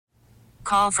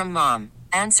call from mom.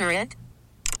 Answer it.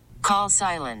 Call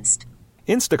silenced.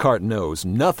 Instacart knows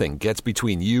nothing gets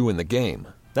between you and the game.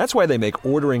 That's why they make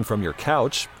ordering from your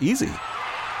couch easy.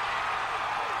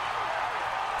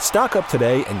 Stock up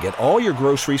today and get all your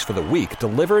groceries for the week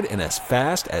delivered in as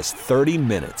fast as 30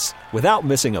 minutes without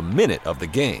missing a minute of the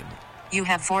game. You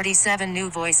have 47 new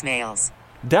voicemails.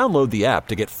 Download the app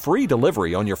to get free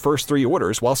delivery on your first 3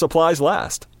 orders while supplies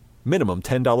last. Minimum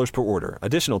 $10 per order.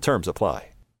 Additional terms apply.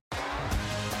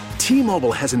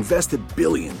 T-Mobile has invested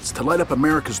billions to light up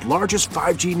America's largest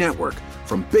 5G network,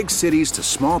 from big cities to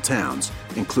small towns,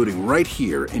 including right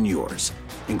here in yours.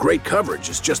 And great coverage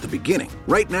is just the beginning.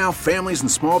 Right now, families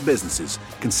and small businesses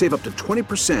can save up to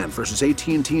 20% versus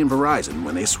AT&T and Verizon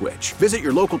when they switch. Visit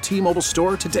your local T-Mobile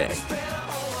store today.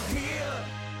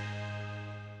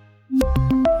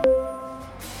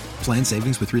 Plan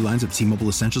savings with 3 lines of T-Mobile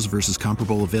Essentials versus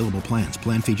comparable available plans.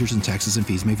 Plan features and taxes and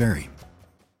fees may vary.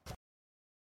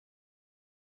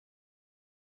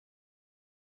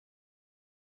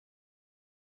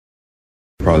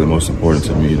 Probably the most important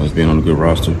to me, is being on a good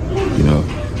roster,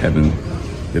 having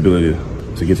the ability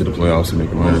to get to the playoffs and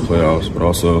make a run in the playoffs, but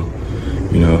also, I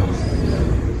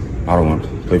don't want to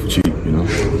play for cheap,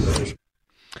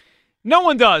 No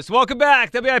one does. Welcome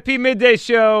back. WIP Midday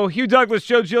Show. Hugh Douglas,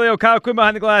 Joe Giglio, Kyle Quinn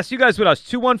behind the glass. You guys with us.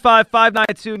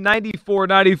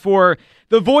 215-592-9494.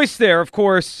 The voice there, of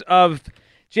course, of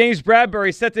James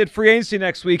Bradberry set to hit free agency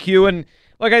next week, Hugh. And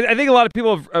look, I think a lot of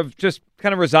people have just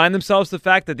kind of resigned themselves to the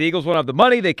fact that the Eagles won't have the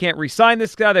money. They can't re-sign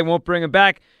this guy. They won't bring him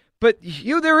back. But,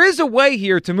 Hugh, there is a way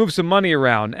here to move some money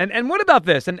around. And what about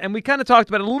this? And we kind of talked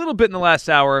about it a little bit in the last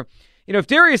hour. If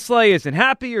Darius Slay isn't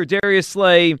happy or Darius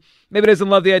Slay maybe doesn't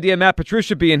love the idea of Matt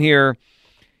Patricia being here,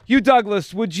 Hugh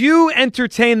Douglas, would you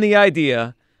entertain the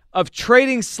idea of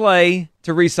trading Slay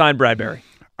to re-sign Bradberry?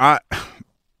 I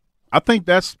think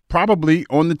that's probably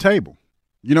on the table.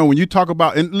 When you talk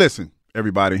about – and listen,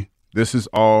 everybody, this is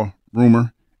all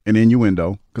rumor and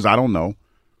innuendo because I don't know.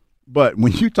 But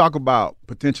when you talk about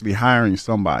potentially hiring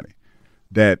somebody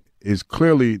that is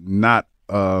clearly not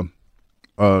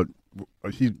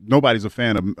nobody's a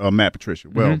fan of Matt Patricia.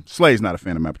 Well, Slay's not a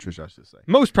fan of Matt Patricia, I should say.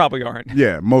 Most probably aren't.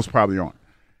 Yeah, most probably aren't.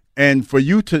 And for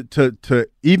you to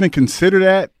even consider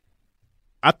that,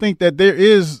 I think that there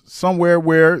is somewhere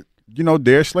where,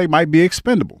 Darius Slay might be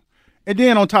expendable. And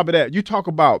then on top of that, you talk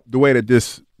about the way that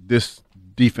this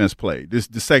defense played,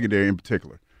 the secondary in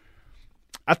particular.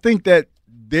 I think that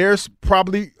there's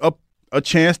probably a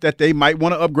chance that they might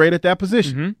want to upgrade at that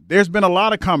position. Mm-hmm. There's been a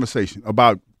lot of conversation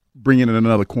about bringing in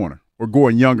another corner or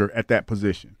going younger at that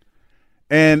position.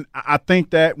 And I think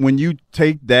that when you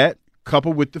take that,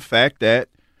 coupled with the fact that,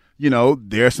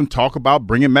 there's some talk about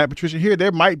bringing Matt Patricia here,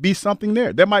 there might be something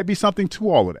there. There might be something to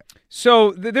all of that.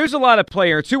 So there's a lot of play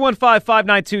here.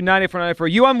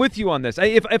 215-592-9494. I'm with you on this.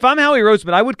 If I'm Howie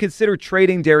Roseman, I would consider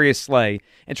trading Darius Slay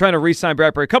and trying to re-sign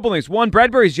Bradberry. A couple things. One,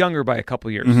 Bradberry's younger by a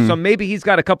couple years, so maybe he's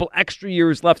got a couple extra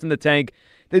years left in the tank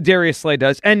that Darius Slay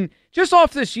does. And just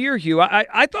off this year, Hugh,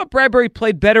 I thought Bradberry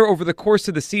played better over the course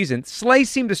of the season. Slay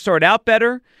seemed to start out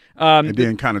better. And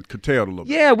then kind of curtailed a little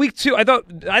bit. Yeah, week 2. I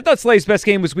thought Slay's best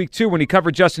game was week 2 when he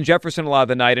covered Justin Jefferson a lot of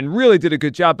the night and really did a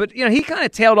good job. But, he kind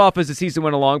of tailed off as the season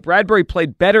went along. Bradberry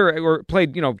played better or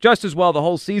played, just as well the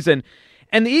whole season.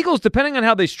 And the Eagles, depending on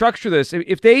how they structure this,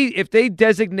 if they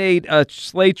designate a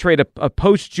Slay trade a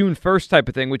post-June 1st type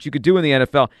of thing, which you could do in the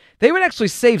NFL, they would actually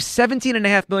save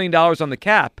 $17.5 million on the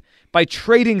cap by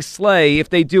trading Slay if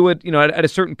they do it, at a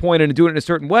certain point and do it in a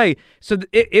certain way. So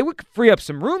it would free up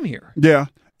some room here. Yeah.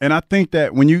 And I think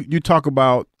that when you talk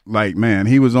about, like, man,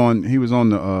 he was on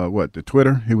the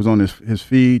Twitter. He was on his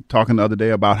feed talking the other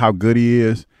day about how good he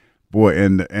is. Boy,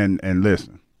 and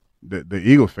listen, the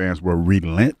Eagles fans were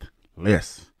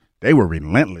relentless. They were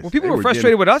relentless. Well, people were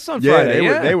frustrated with us on Friday.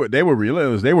 They were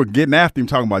relentless. They were getting after him,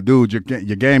 talking about, dude,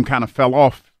 your game kind of fell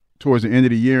off towards the end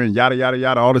of the year and yada, yada,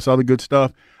 yada, all this other good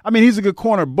stuff. I mean, he's a good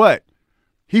corner, but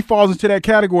he falls into that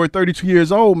category, 32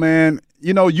 years old, man.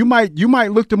 You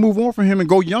might look to move on from him and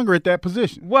go younger at that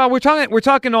position. Well, we're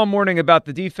talking all morning about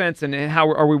the defense and how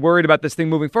are we worried about this thing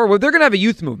moving forward. Well, they're going to have a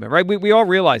youth movement, right? We all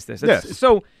realize this. Yes.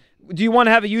 So do you want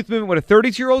to have a youth movement with a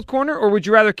 32-year-old corner, or would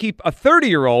you rather keep a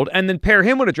 30-year-old and then pair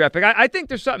him with a draft pick? I think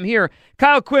there's something here.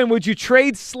 Kyle Quinn, would you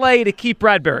trade Slay to keep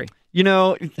Bradberry?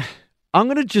 I'm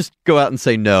going to just go out and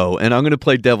say no, and I'm going to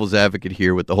play devil's advocate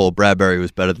here with the whole Bradberry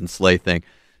was better than Slay thing.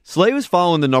 Slay was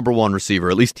following the number one receiver,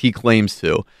 at least he claims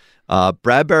to.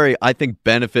 Bradberry, I think,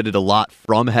 benefited a lot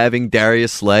from having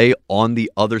Darius Slay on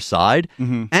the other side.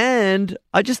 Mm-hmm. And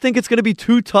I just think it's going to be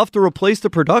too tough to replace the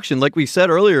production. Like we said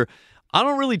earlier, I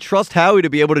don't really trust Howie to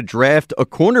be able to draft a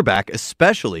cornerback,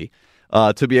 especially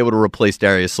to be able to replace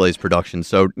Darius Slay's production.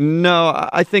 So, no,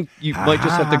 I think you might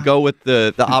just have to go with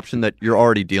the option that you're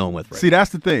already dealing with. Right? See,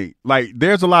 that's the thing. Like,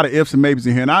 there's a lot of ifs and maybes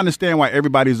in here, and I understand why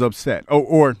everybody's upset.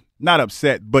 Or not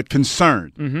upset, but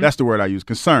concerned. That's the word I use,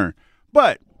 concerned.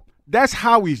 But that's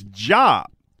Howie's job.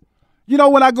 You know,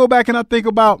 when I go back and I think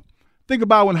about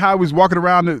when Howie was walking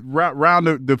around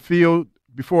the field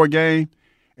before a game,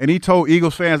 and he told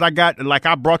Eagles fans, I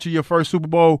brought you your first Super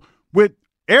Bowl with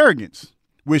arrogance,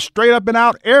 with straight up and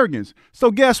out arrogance.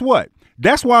 So guess what?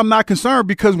 That's why I'm not concerned,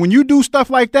 because when you do stuff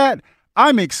like that,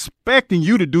 I'm expecting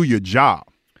you to do your job.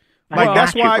 Like,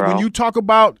 that's why when you talk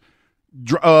about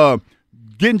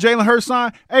getting Jalen Hurts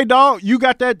signed, hey, dog, you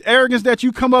got that arrogance that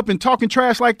you come up and talking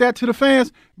trash like that to the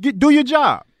fans, do your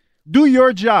job. Do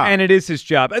your job. And it is his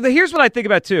job. Here's what I think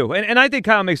about, too. And I think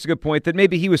Kyle makes a good point that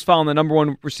maybe he was following the number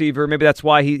one receiver. Maybe that's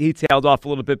why he tailed off a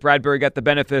little bit. Bradbury got the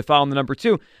benefit of following the number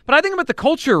two. But I think about the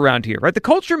culture around here, right? The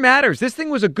culture matters. This thing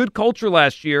was a good culture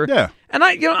last year. Yeah. And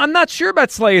I'm not sure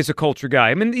about Slay as a culture guy.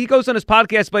 I mean, he goes on his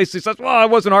podcast, basically says, well, it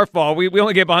wasn't our fault. We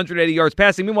only gave 180 yards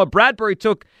passing. Meanwhile, Bradbury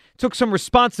took some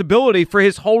responsibility for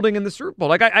his holding in the Super Bowl.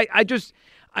 Like,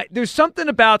 there's something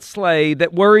about Slay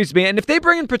that worries me. And if they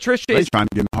bring in Patricia, he's trying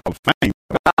to get in the Hall of Fame. He's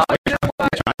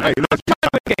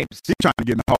trying to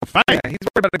get in the Hall of Fame. Yeah, he's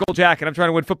worried about the gold jacket. I'm trying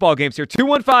to win football games here.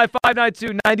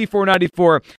 215-592-9494. All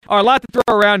right, a lot to throw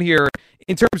around here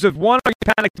in terms of, one, are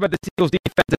you panicked about the Eagles'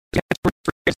 defense?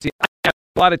 I have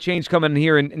a lot of change coming in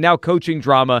here and now coaching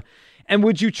drama. And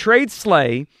would you trade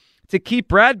Slay to keep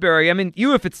Bradbury? I mean,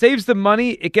 if it saves them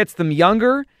money, it gets them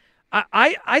younger.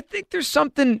 I think there's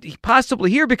something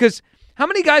possibly here, because how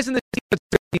many guys in the team?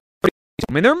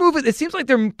 I mean, they're moving. It seems like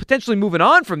they're potentially moving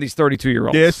on from these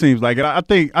 32-year-olds. Yeah, it seems like it. I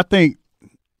think.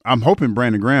 I'm hoping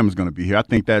Brandon Graham is going to be here. I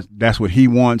think that's what he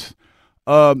wants.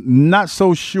 Not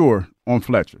so sure on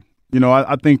Fletcher. You know,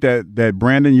 I think that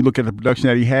Brandon, you look at the production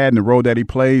that he had and the role that he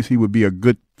plays, he would be a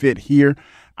good fit here.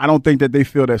 I don't think that they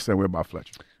feel that same way about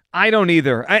Fletcher. I don't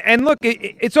either. And look,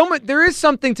 it's almost, there is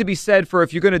something to be said for,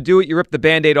 if you're going to do it, you rip the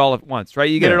Band-Aid all at once, right?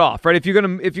 You get it off, right? If you're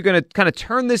going to kind of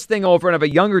turn this thing over and have a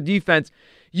younger defense,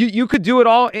 you could do it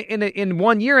all in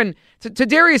 1 year. And to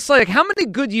Darius Slay, like, how many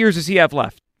good years does he have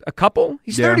left? A couple?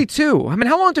 He's 32. I mean,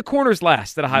 how long do corners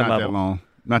last at a high level?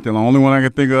 Not that long. Only one I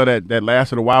can think of that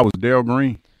lasted a while was Darrell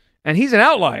Green. And he's an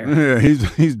outlier. Yeah,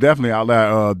 he's definitely an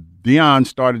outlier. Deion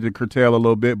started to curtail a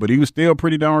little bit, but he was still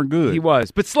pretty darn good. He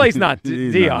was. But Slay's not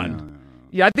Deion. No.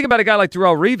 Yeah, I think about a guy like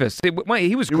Darrell Rivas. He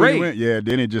was great.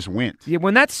 Then it just went. Yeah,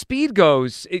 when that speed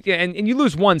goes, and you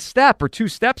lose one step or two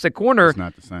steps at corner, it's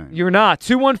not the same. You're not.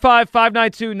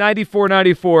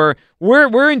 215-592-9494.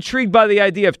 We're intrigued by the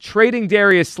idea of trading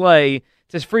Darius Slay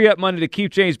to free up money to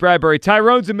keep James Bradbury.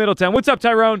 Tyrone's in Middletown. What's up,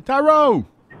 Tyrone? Tyrone.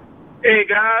 Hey,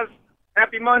 guys.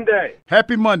 Happy Monday.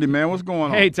 Happy Monday, man. What's going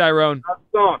on? Hey, Tyrone. How's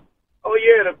it going? Oh,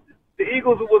 yeah, the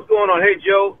Eagles, what's going on? Hey,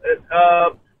 Joe.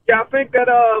 I think that,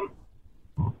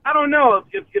 I don't know,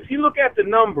 if you look at the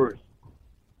numbers,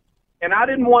 and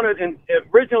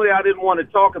originally I didn't want to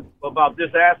talk about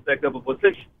this aspect of it, but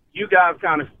since you guys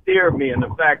kind of steered me in the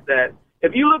fact that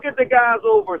if you look at the guys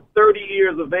over 30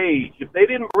 years of age, if they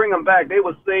didn't bring them back, they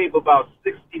would save about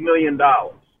 $60 million.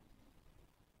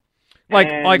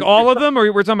 Like all of them,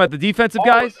 or we're talking about the defensive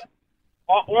guys?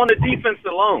 On the defense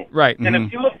alone. Right. And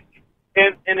if you look,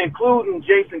 and including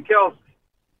Jason Kelce,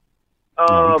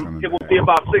 it will be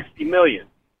about $60 million.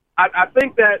 I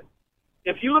think that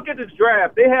if you look at this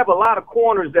draft, they have a lot of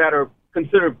corners that are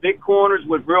considered big corners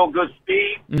with real good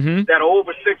speed, that are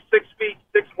over 6 feet,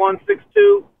 6'1",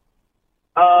 6'2".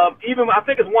 Even I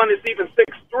think it's one that's even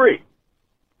 6'3".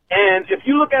 And if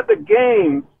you look at the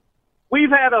game, we've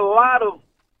had a lot of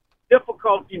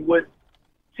difficulty with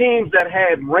teams that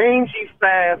had rangy,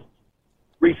 fast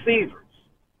receivers.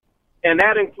 And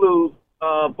that includes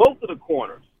both of the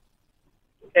corners.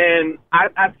 And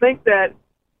I think that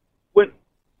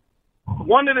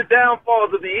one of the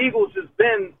downfalls of the Eagles has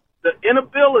been the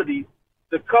inability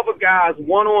to cover guys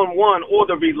one-on-one, or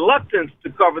the reluctance to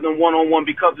cover them one-on-one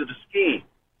because of the scheme.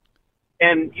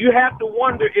 And you have to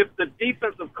wonder if the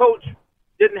defensive coach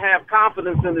didn't have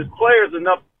confidence in his players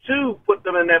enough to put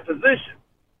them in that position.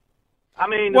 I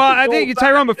mean, well, I think,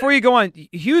 Tyrone, before you go on,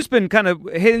 Hugh's been kind of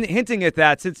hinting at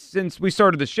that since we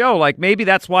started the show. Like, maybe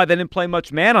that's why they didn't play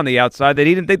much man on the outside. That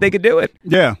he didn't think they could do it.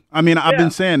 Yeah, I mean, I've been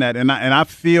saying that, and I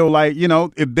feel like, you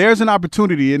know, if there's an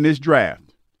opportunity in this draft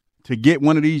to get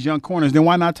one of these young corners, then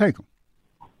why not take them?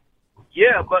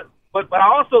 Yeah, but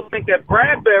I also think that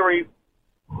Bradbury,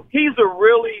 he's a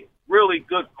really, really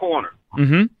good corner.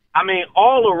 Mm-hmm. I mean,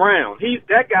 all around.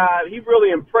 That guy, he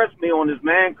really impressed me on his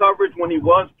man coverage when he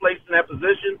was placed in that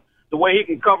position, the way he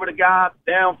can cover the guy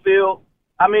downfield.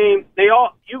 I mean,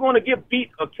 you're going to get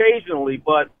beat occasionally,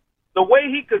 but the way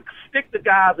he could stick the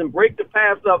guys and break the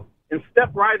pass up and step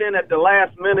right in at the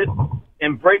last minute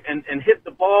and break and hit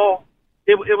the ball,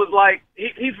 it was like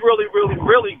he's really, really,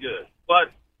 really good.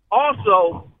 But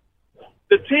also,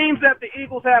 the teams that the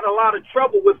Eagles had a lot of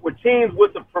trouble with were teams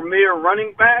with a premier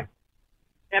running back.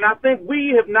 And I think we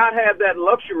have not had that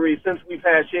luxury since we've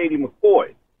had Shady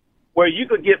McCoy, where you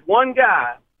could get one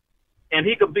guy and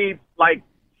he could be like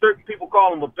certain people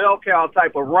call him a bell cow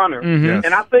type of runner. Mm-hmm. Yes.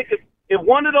 And I think if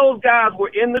one of those guys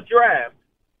were in the draft,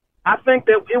 I think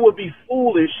that it would be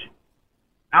foolish.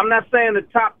 I'm not saying the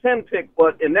top 10 pick,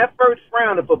 but in that first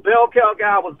round, if a bell cow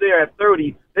guy was there at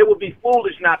 30, it would be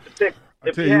foolish not to pick.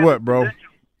 I tell you what, bro.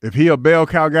 If he a bell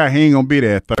cow guy, he ain't gonna be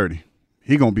there at 30.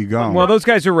 He gonna be gone. Well, those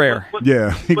guys are rare.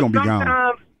 Yeah, he gonna be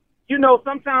gone.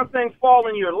 Sometimes things fall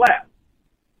in your lap,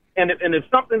 and if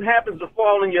something happens to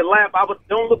fall in your lap,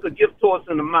 don't look a gift horse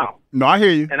in the mouth. No, I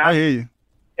hear you. I hear you.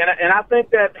 And I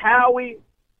think that Howie,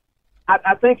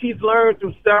 I think he's learned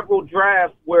through several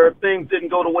drafts where things didn't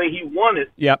go the way he wanted.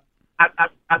 Yep. I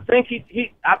think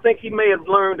he may have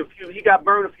learned a few. He got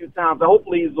burned a few times. But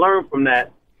hopefully, he's learned from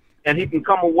that, and he can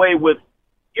come away with.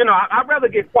 I'd rather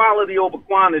get quality over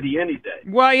quantity any day.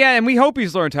 Well, yeah, and we hope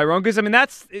he's learned, Tyrone, because, I mean,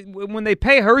 that's when they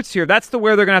pay Hurts here, that's the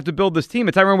way they're going to have to build this team.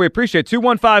 And, Tyrone, we appreciate it.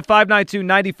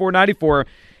 215-592-9494.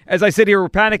 As I sit here, we're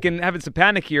panicking, having some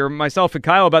panic here, myself and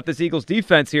Kyle, about this Eagles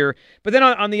defense here. But then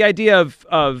on the idea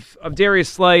of Darius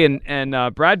Slay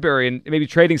and Bradbury and maybe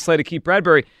trading Slay to keep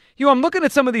Bradbury, I'm looking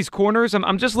at some of these corners.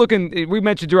 I'm just looking. We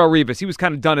mentioned Darrelle Revis. He was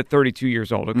kind of done at 32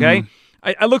 years old, okay?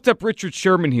 Mm-hmm. I looked up Richard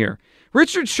Sherman here.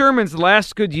 Richard Sherman's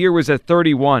last good year was at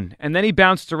 31, and then he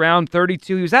bounced around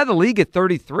 32. He was out of the league at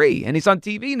 33, and he's on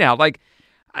TV now. Like,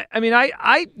 I mean,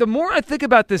 the more I think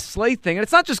about this Slay thing, and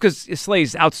it's not just because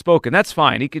Slay's outspoken. That's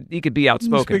fine. He could be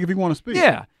outspoken. Speak if you want to speak.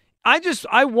 Yeah.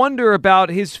 I wonder about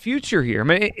his future here. I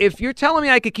mean, if you're telling me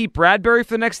I could keep Bradbury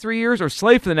for the next 3 years or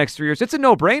Slay for the next 3 years, it's a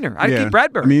no-brainer. I'd keep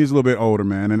Bradbury. I mean, he's a little bit older,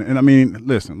 man. And I mean,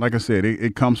 listen, like I said,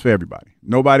 it comes for everybody.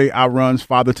 Nobody outruns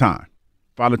Father Time.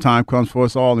 Father Time comes for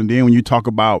us all. And then when you talk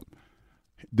about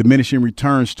diminishing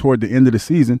returns toward the end of the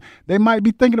season, they might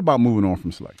be thinking about moving on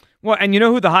from Slay. Well, and you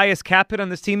know who the highest cap hit on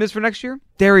this team is for next year?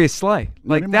 Darius Slay.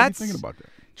 Like, that's thinking about that.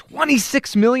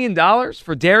 $26 million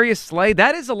for Darius Slay.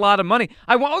 That is a lot of money.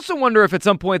 I also wonder if at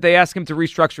some point they ask him to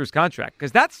restructure his contract,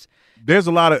 because there's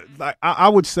a lot of I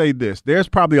would say this. There's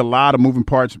probably a lot of moving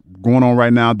parts going on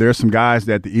right now. There's some guys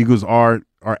that the Eagles are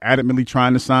adamantly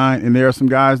trying to sign, and there are some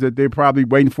guys that they're probably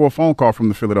waiting for a phone call from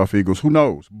the Philadelphia Eagles. Who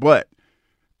knows? But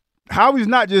Howie's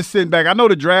not just sitting back. I know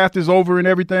the draft is over and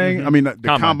everything. Mm-hmm. I mean,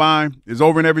 the combine is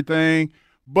over and everything,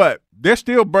 but they're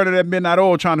still burning that midnight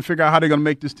oil trying to figure out how they're going to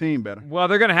make this team better. Well,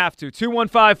 they're going to have to.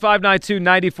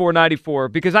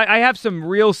 215-592-9494, because I have some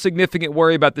real significant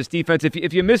worry about this defense.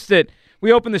 If you missed it,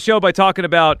 we opened the show by talking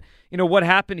about, what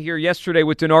happened here yesterday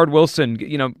with Denard Wilson,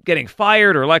 getting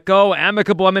fired or let go,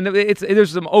 amicable. I mean,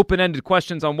 there's some open-ended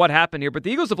questions on what happened here, but the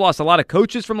Eagles have lost a lot of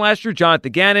coaches from last year,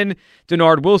 Jonathan Gannon,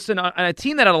 Denard Wilson, on a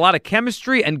team that had a lot of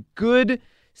chemistry and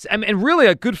really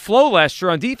a good flow last year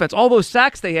on defense, all those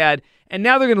sacks they had. And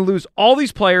now they're going to lose all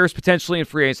these players potentially in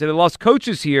free agency. They lost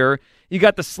coaches here. You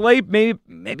got the Slay,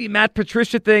 maybe Matt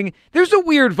Patricia thing. There's a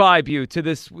weird vibe to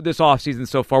this offseason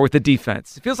so far with the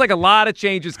defense. It feels like a lot of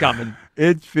changes coming.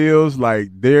 It feels like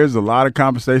there's a lot of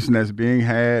conversation that's being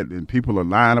had, and people are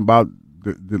lying about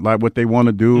like what they want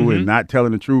to do and not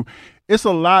telling the truth. It's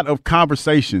a lot of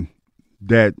conversation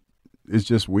that is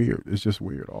just weird. It's just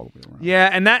weird all the way around. Yeah,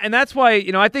 and that's why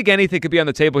I think anything could be on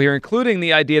the table here, including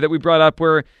the idea that we brought up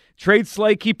where trade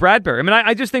Slay, keep Bradbury. I mean,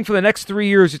 I just think for the next 3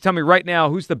 years, you tell me right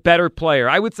now who's the better player.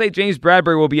 I would say James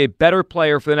Bradbury will be a better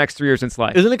player for the next 3 years than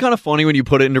Slay. Isn't it kind of funny when you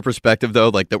put it into perspective, though,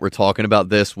 like that we're talking about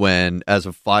this when, as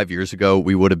of 5 years ago,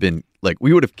 we would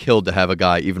have killed to have a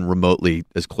guy even remotely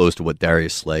as close to what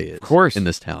Darius Slay is, of course, in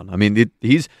this town. I mean,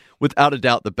 he's without a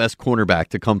doubt the best cornerback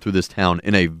to come through this town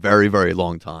in a very, very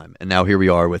long time. And now here we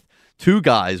are with two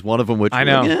guys, one of them which I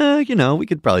know, we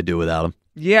could probably do without him.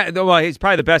 Yeah, well, he's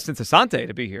probably the best since Asante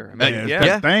to be here. I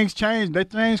mean, Things change. They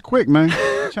change quick, man.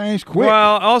 Change quick.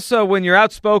 Well, also, when you're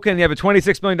outspoken, you have a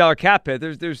 $26 million cap hit.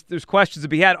 There's questions to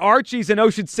be had. Archie's in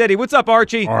Ocean City. What's up,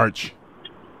 Archie? Arch.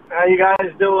 How you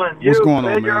guys doing? What's going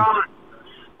on, man?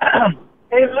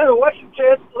 Hey, Lou, let's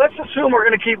assume we're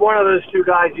going to keep one of those two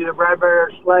guys, either Bradbury or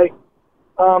Slay.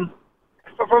 From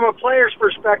a player's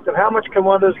perspective, how much can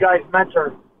one of those guys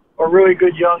mentor a really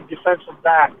good young defensive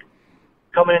back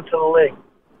coming into the league?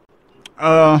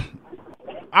 I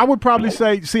would probably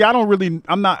say, I don't really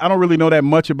know that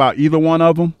much about either one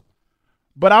of them,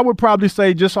 but I would probably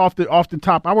say just off the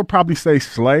top, I would probably say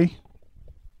Slay.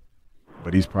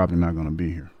 but he's probably not going to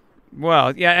be here.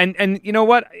 Well, yeah, and you know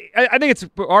what? I think it's,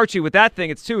 Archie, with that thing,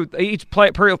 it's too, each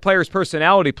player's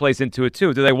personality plays into it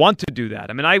too. Do they want to do that?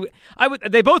 I mean,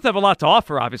 they both have a lot to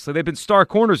offer, obviously. They've been star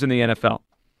corners in the NFL.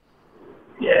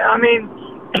 Yeah, I mean,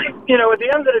 you know, at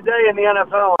the end of the day in the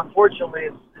NFL, unfortunately,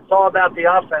 it's all about the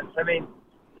offense. I mean,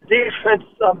 the defense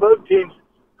on both teams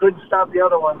couldn't stop the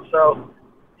other one. So,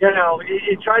 you know,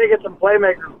 you try to get some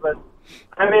playmakers, but,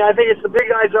 I mean, I think it's the big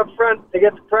guys up front. They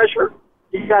get the pressure,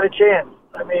 you got a chance.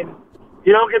 I mean,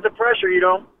 you don't get the pressure, you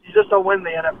just don't win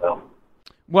the NFL.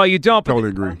 Well, you don't. Totally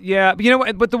agree. Yeah, but you know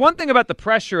what? But the one thing about the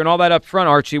pressure and all that up front,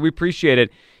 Archie, we appreciate it.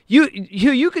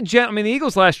 You could I mean, the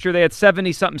Eagles last year, they had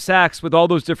 70-something sacks with all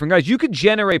those different guys. You could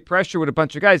generate pressure with a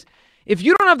bunch of guys. If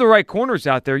you don't have the right corners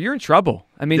out there, you're in trouble.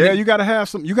 I mean, yeah, you got to have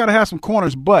some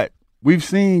corners. But we've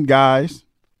seen guys,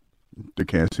 the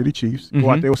Kansas City Chiefs, go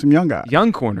out there with some young guys,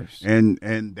 young corners, and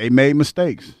they made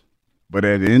mistakes. But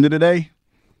at the end of the day,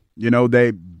 you know,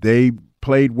 they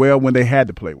played well when they had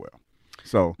to play well.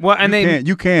 So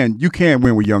you can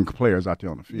win with young players out there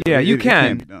on the field. Yeah, you can. It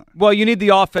can be done. Well, you need the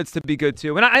offense to be good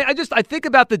too. And I think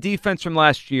about the defense from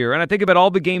last year, and I think about all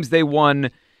the games they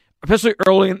won, especially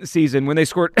early in the season when they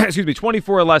scored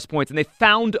 24 or less points, and they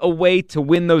found a way to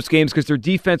win those games because their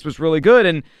defense was really good.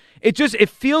 And it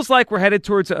feels like we're headed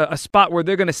towards a spot where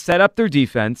they're going to set up their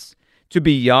defense to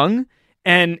be young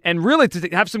and really to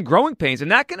have some growing pains,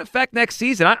 and that can affect next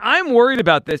season. I'm worried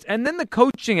about this. And then the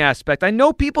coaching aspect. I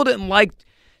know people didn't like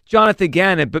Jonathan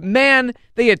Gannon, but man,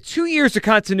 they had 2 years of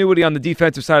continuity on the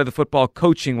defensive side of the football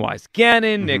coaching-wise.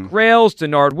 Gannon, Nick Rales,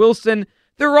 Denard Wilson,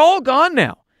 they're all gone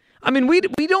now. I mean, we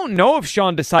don't know if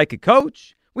Sean Desai could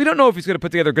coach. We don't know if he's going to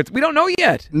put together good. We don't know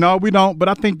yet. No, we don't. But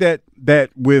I think that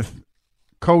with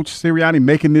Coach Sirianni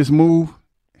making this move,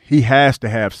 he has to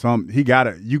have some. You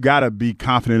gotta be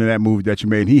confident in that move that you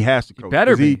made. He has to coach.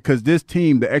 Better be, because this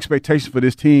team, the expectations for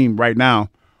this team right now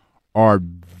are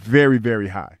very, very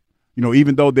high. You know,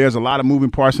 even though there's a lot of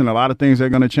moving parts and a lot of things that are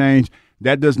going to change,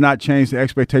 that does not change the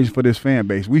expectation for this fan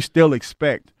base. We still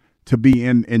expect to be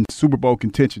in Super Bowl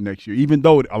contention next year, even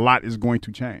though a lot is going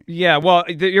to change. Yeah, well,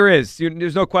 there's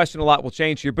no question a lot will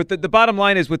change here. But the bottom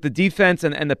line is with the defense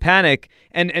and the panic,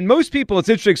 and most people, it's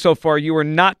interesting so far, you are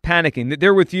not panicking.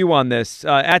 They're with you on this.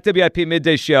 At WIP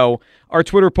Midday Show, our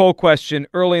Twitter poll question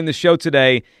early in the show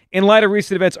today, in light of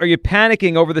recent events, are you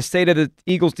panicking over the state of the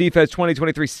Eagles defense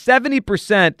 2023?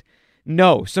 70%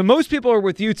 no. So most people are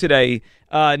with you today,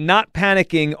 not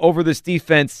panicking over this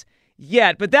defense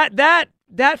yet. But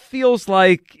that feels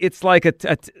like it's like a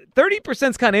 30%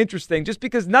 is kind of interesting just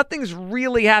because nothing's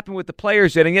really happened with the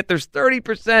players yet, and yet there's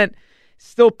 30%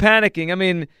 still panicking. I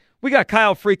mean, we got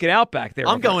Kyle freaking out back there.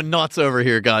 I'm going nuts over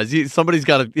here, guys. Somebody's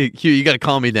got to, Hugh, you got to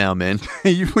calm me down, man.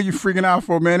 you freaking out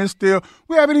for, man? It's still,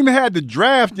 we haven't even had the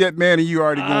draft yet, man, and you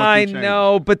already going I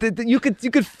know, but you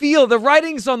could feel the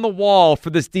writing's on the wall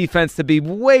for this defense to be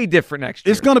way different next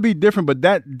year. It's going to be different, but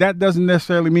that doesn't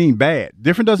necessarily mean bad.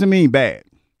 Different doesn't mean bad.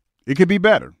 It could be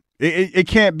better. It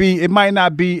can't be. It might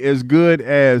not be as good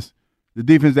as the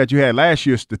defense that you had last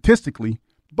year statistically,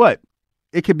 but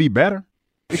it could be better.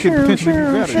 It could potentially be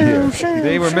better. Yeah.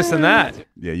 They were missing that.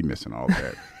 Yeah, you're missing all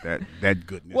that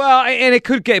goodness. Well, and it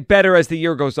could get better as the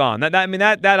year goes on.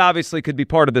 That obviously could be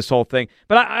part of this whole thing.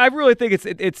 But I really think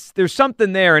it's there's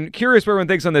something there. And curious where everyone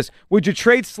thinks on this. Would you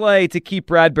trade Slay to keep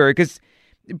Bradbury? Because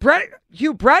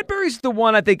Bradbury's the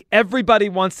one I think everybody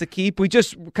wants to keep. We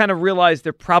just kind of realize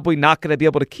they're probably not going to be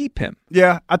able to keep him.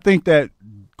 Yeah, I think that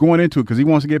going into it because he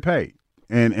wants to get paid,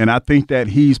 and I think that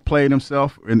he's played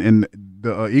himself, and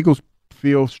the Eagles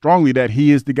feel strongly that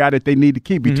he is the guy that they need to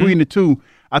keep. Between the two,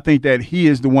 I think that he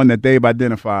is the one that they've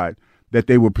identified that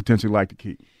they would potentially like to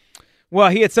keep. Well,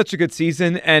 he had such a good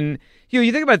season, and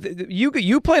you think about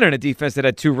you played on a defense that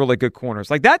had two really good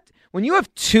corners like that. When you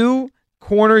have two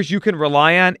corners you can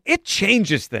rely on, it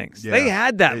changes things. Yeah, they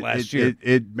had that last year.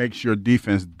 It makes your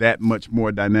defense that much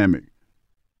more dynamic.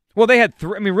 Well, they had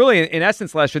three. I mean, really, in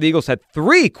essence, last year, the Eagles had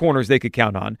three corners they could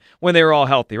count on when they were all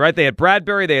healthy, right? They had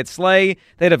Bradbury, they had Slay,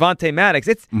 they had Avonte Maddox.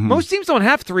 Most teams don't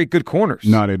have three good corners.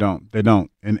 No, they don't. They don't.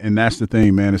 And that's the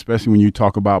thing, man, especially when you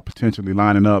talk about potentially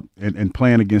lining up and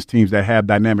playing against teams that have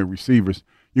dynamic receivers,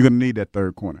 you're going to need that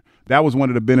third corner. That was one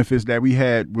of the benefits that we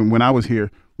had when I was here.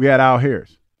 We had Al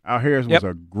Harris. Al Harris was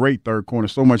a great third corner,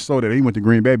 so much so that he went to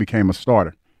Green Bay, became a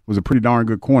starter. Was a pretty darn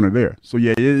good corner there. So,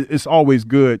 yeah, it's always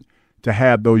good to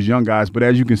have those young guys. But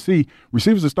as you can see,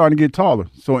 receivers are starting to get taller.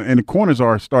 So, and the corners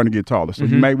are starting to get taller. So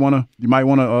you might want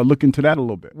to look into that a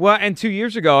little bit. Well, and 2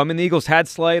 years ago, I mean, the Eagles had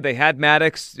Slay, they had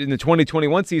Maddox in the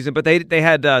 2021 season, but they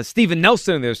had Steven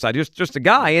Nelson on the other side, just a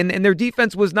guy, and their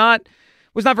defense was not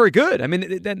was not very good. I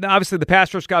mean, obviously the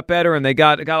pass rush got better and they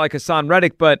got like Hassan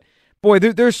Reddick, but boy,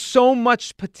 there's so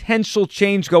much potential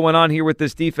change going on here with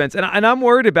this defense. And I'm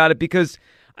worried about it because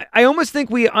I almost think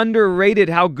we underrated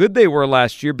how good they were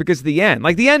last year because of the end.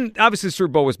 Like the end, obviously the Super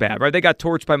Bowl was bad, right? They got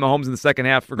torched by Mahomes in the second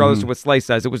half, regardless of what Slay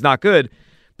says. It was not good.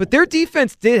 But their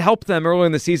defense did help them early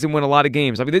in the season win a lot of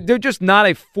games. I mean, they're just not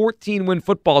a 14-win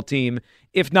football team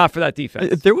if not for that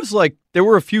defense. There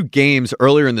were a few games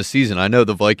earlier in the season. I know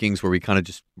the Vikings where we kind of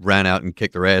just ran out and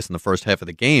kicked their ass in the first half of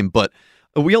the game, but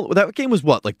that game was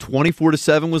what, like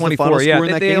 24-7 was the final score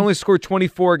in that game? They only scored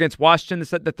 24 against Washington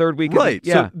the third week. Right.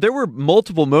 Yeah. So there were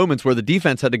multiple moments where the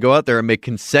defense had to go out there and make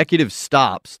consecutive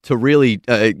stops to really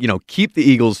keep the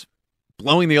Eagles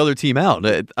blowing the other team out.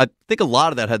 I think a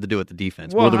lot of that had to do with the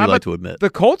defense, more than we like to admit. The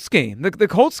Colts game. The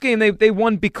Colts game, they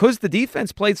won because the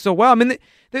defense played so well. I mean,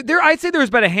 I'd say there was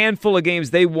about a handful of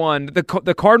games they won.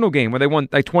 The Cardinal game where they won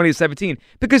like 20-17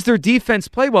 because their defense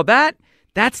played well.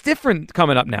 That's different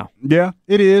coming up now. Yeah,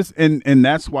 it is, and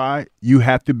that's why you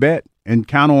have to bet and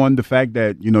count on the fact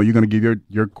that you're going to give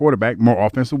your quarterback more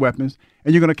offensive weapons,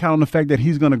 and you're going to count on the fact that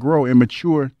he's going to grow and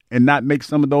mature and not make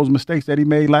some of those mistakes that he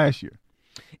made last year.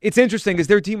 It's interesting because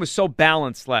their team was so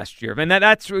balanced last year, and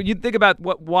that's you think about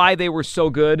why they were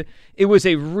so good. It was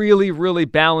a really, really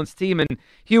balanced team, and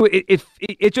Hugh,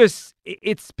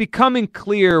 it's becoming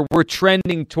clear we're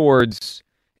trending towards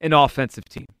an offensive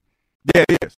team. Yeah,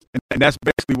 it is, and that's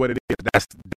basically what it is.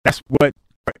 That's what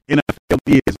NFL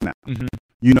is now. Mm-hmm.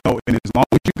 And as long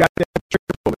as you got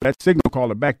that signal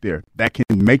caller back there that can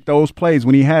make those plays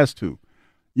when he has to,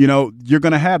 you're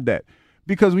going to have that.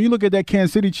 Because when you look at that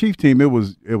Kansas City Chiefs team, it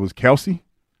was Kelsey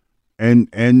and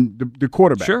the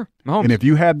quarterback. Sure, Mahomes. And if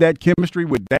you have that chemistry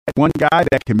with that one guy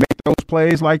that can make those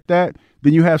plays like that,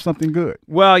 then you have something good.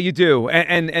 Well, you do,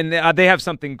 and they have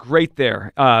something great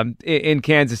there in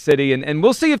Kansas City, and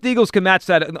we'll see if the Eagles can match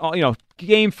that,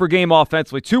 game for game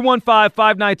offensively.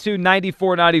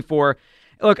 215-592-9494.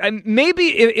 Look,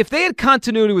 maybe if they had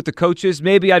continuity with the coaches,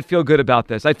 maybe I'd feel good about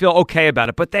this. I'd feel okay about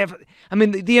it. But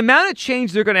the amount of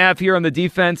change they're going to have here on the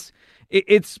defense,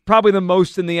 it's probably the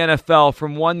most in the NFL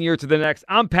from one year to the next.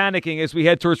 I'm panicking as we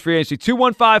head towards free agency.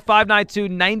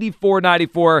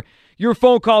 215-592-9494. Your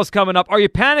phone call is coming up. Are you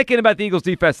panicking about the Eagles'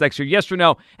 defense next year? Yes or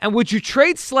no? And would you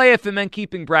trade Slay if it meant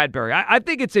keeping Bradbury? I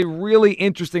think it's a really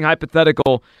interesting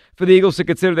hypothetical for the Eagles to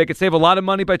consider. They could save a lot of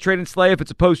money by trading Slay if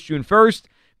it's a post-June 1st.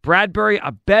 Bradbury,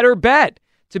 a better bet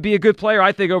to be a good player,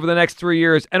 I think, over the next 3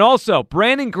 years. And also,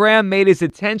 Brandon Graham made his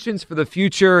intentions for the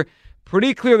future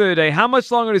pretty clear the other day. How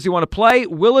much longer does he want to play?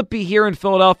 Will it be here in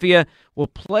Philadelphia? We'll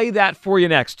play that for you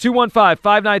next.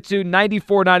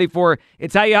 215-592-9494.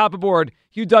 It's how you hop aboard.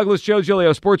 Hugh Douglas, Joe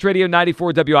Giglio, Sports Radio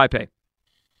 94 WIP.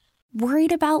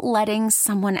 Worried about letting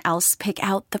someone else pick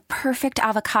out the perfect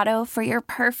avocado for your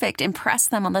perfect impress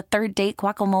them on the third date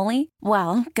guacamole?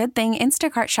 Well, good thing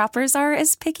Instacart shoppers are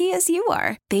as picky as you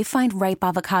are. They find ripe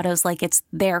avocados like it's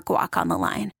their guac on the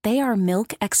line. They are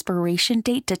milk expiration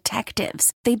date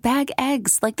detectives. They bag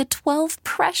eggs like the 12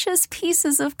 precious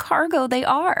pieces of cargo they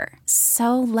are.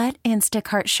 So let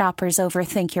Instacart shoppers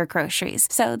overthink your groceries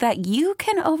so that you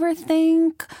can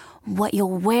overthink what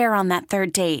you'll wear on that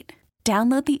third date.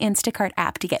 Download the Instacart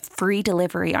app to get free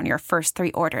delivery on your first 3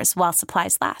 orders while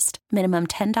supplies last. Minimum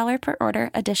 $10 per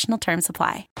order. Additional terms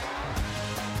apply.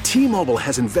 T-Mobile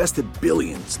has invested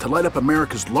billions to light up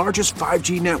America's largest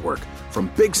 5G network,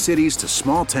 from big cities to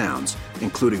small towns,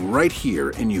 including right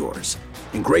here in yours.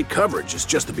 And great coverage is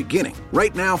just the beginning.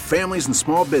 Right now, families and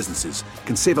small businesses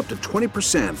can save up to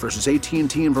 20% versus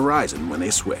AT&T and Verizon when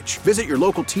they switch. Visit your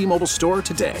local T-Mobile store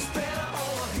today.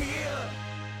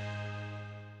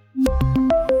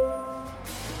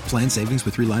 Plan savings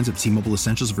with 3 lines of T-Mobile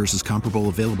Essentials versus comparable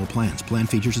available plans. Plan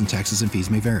features and taxes and fees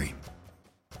may vary.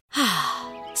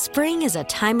 Spring is a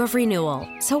time of renewal,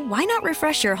 so why not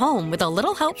refresh your home with a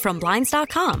little help from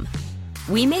Blinds.com?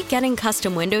 We make getting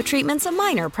custom window treatments a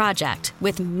minor project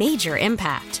with major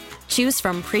impact. Choose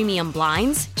from premium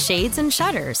blinds, shades, and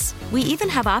shutters. We even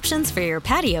have options for your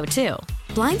patio, too.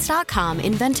 Blinds.com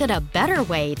invented a better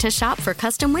way to shop for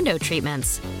custom window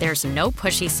treatments. There's no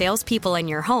pushy salespeople in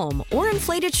your home or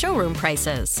inflated showroom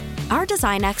prices. Our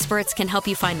design experts can help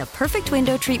you find the perfect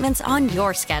window treatments on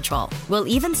your schedule. We'll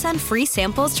even send free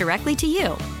samples directly to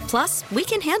you. Plus, we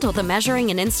can handle the measuring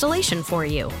and installation for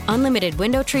you. Unlimited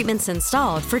window treatments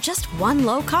installed for just one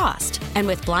low cost. And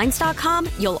with Blinds.com,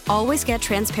 you'll always get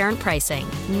transparent pricing.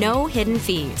 No hidden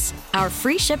fees. Our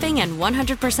free shipping and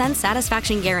 100%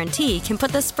 satisfaction guarantee can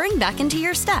put the spring back into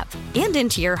your step and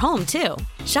into your home, too.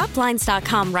 Shop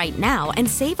Blinds.com right now and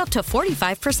save up to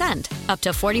 45%. Up to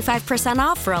 45%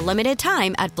 off for a limited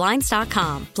time at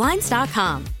Blinds.com.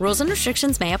 Blinds.com. Rules and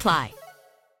restrictions may apply.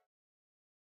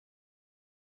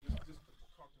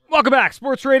 Welcome back.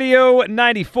 Sports Radio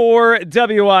 94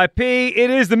 WIP. It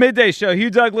is the Midday Show. Hugh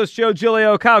Douglas, Joe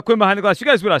Giglio, Kyle Quinn behind the glass. You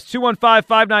guys with us.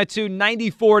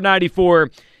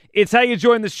 215-592-9494. It's how you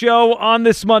join the show on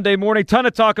this Monday morning. Ton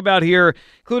to talk about here,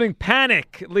 including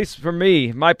panic, at least for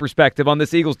me, my perspective on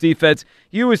this Eagles defense.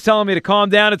 Hugh was telling me to calm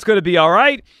down. It's going to be all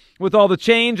right with all the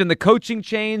change and the coaching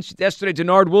change. Yesterday,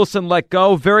 Denard Wilson let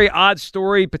go. Very odd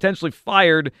story, potentially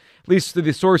fired, at least through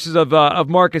the sources of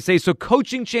Marcus Hayes. So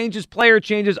coaching changes, player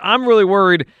changes. I'm really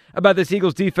worried about this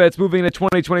Eagles defense moving into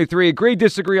 2023. Agree,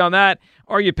 disagree on that.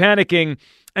 Are you panicking?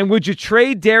 And would you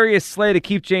trade Darius Slay to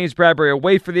keep James Bradberry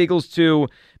away for the Eagles to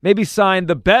maybe sign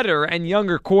the better and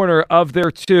younger corner of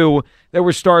their two that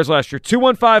were stars last year?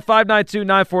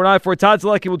 215-592-9494. Todd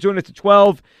Zalecki will join us at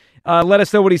 12. Let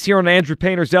us know what he's hearing on Andrew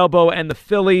Painter's elbow and the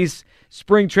Phillies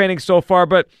spring training so far.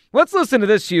 But let's listen to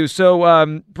this, Hugh.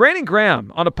 So Brandon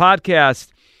Graham on a podcast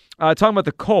talking about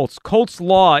the Colts. Colts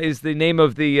Law is the name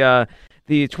of the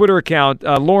Twitter account.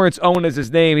 Lawrence Owen is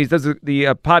his name. He does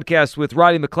the podcast with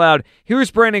Roddy McLeod.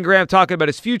 Here's Brandon Graham talking about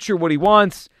his future, what he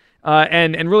wants,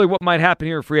 and really what might happen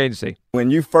here in free agency. When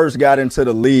you first got into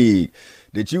the league,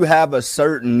 did you have a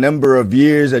certain number of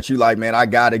years that you like, man, I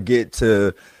got to get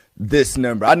to this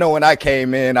number? I know when I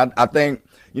came in, I think,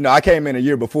 I came in a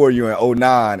year before you in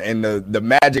 2009, and the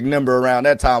magic number around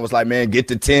that time was like, man, get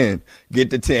to 10.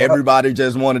 Everybody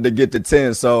just wanted to get to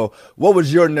 10. So what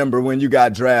was your number when you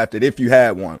got drafted, if you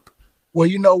had one? Well,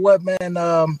 you know what, man?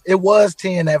 It was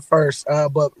 10 at first,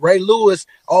 but Ray Lewis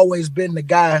always been the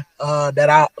guy that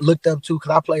I looked up to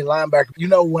because I played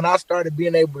linebacker. When I started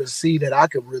being able to see that I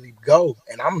could really go,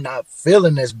 and I'm not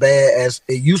feeling as bad as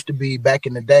it used to be back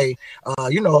in the day,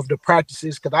 of the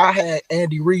practices, because I had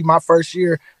Andy Reid my first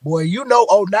year. Boy, 09,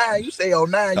 you say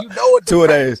 09, it. 2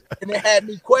 days. And it had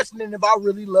me questioning if I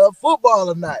really love football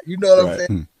or not. You know what I'm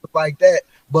saying? Like that.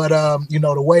 But,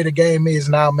 the way the game is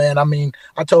now, man, I mean,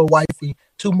 I told wifey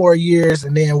 2 more years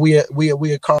and then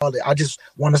we'll call it. I just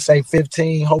want to say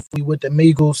 15, hopefully with the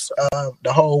Eagles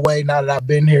the whole way now that I've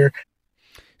been here.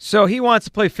 So he wants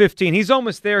to play 15. He's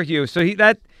almost there, Hugh. So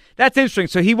that's interesting.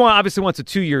 So he obviously wants a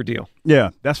 2-year deal.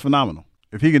 Yeah, that's phenomenal.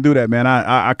 If he can do that, man,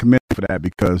 I commend him for that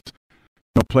because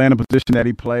playing the position that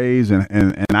he plays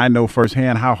and I know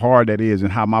firsthand how hard that is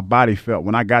and how my body felt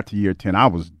when I got to year 10. I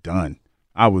was done.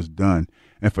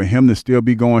 And for him to still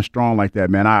be going strong like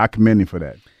that, man, I commend him for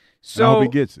that. So I hope he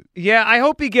gets it. Yeah, I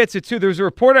hope he gets it too. There was a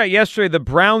report out yesterday the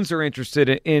Browns are interested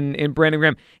in Brandon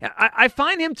Graham. I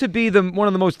find him to be one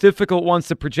of the most difficult ones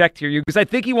to project here, because I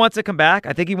think he wants to come back.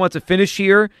 I think he wants to finish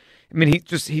here. I mean,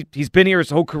 he's been here his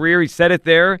whole career. He said it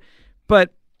there.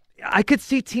 But I could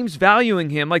see teams valuing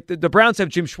him. Like the Browns have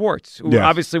Jim Schwartz, who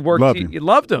obviously worked. He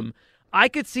loved him. I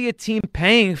could see a team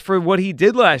paying for what he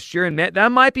did last year, and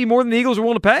that might be more than the Eagles are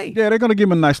willing to pay. Yeah, they're going to give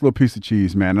him a nice little piece of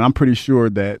cheese, man. And I'm pretty sure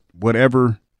that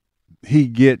whatever he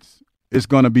gets is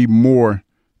going to be more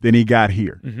than he got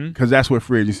here, because that's what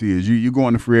free agency is. You go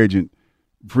into free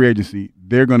agency,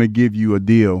 they're going to give you a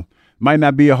deal. Might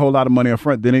not be a whole lot of money up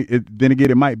front. Then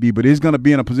again, it might be, but he's going to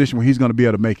be in a position where he's going to be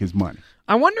able to make his money.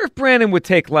 I wonder if Brandon would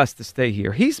take less to stay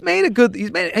here. He's made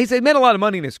a lot of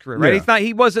money in his career, right? Yeah.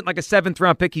 He wasn't like a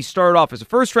 7th-round pick. He started off as a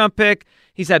 1st-round pick.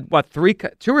 He's had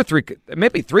two or three,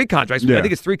 maybe 3 contracts. Yeah. I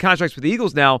think it's 3 contracts with the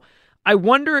Eagles now. I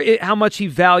wonder how much he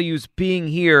values being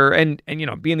here and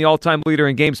being the all-time leader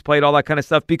in games played, all that kind of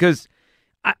stuff. Because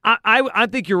I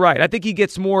think you're right. I think he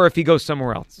gets more if he goes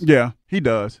somewhere else. Yeah, he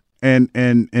does. And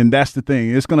that's the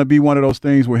thing. It's going to be one of those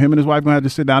things where him and his wife are going to have to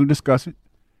sit down and discuss it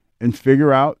and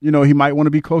figure out, he might want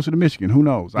to be closer to Michigan. Who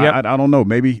knows? Yep. I don't know.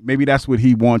 Maybe that's what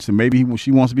he wants, and maybe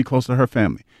she wants to be close to her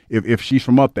family if she's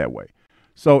from up that way.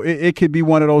 So it could be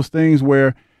one of those things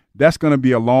where that's going to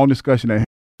be a long discussion at a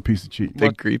piece of cheese.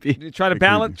 Big creepy. Try to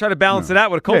balance it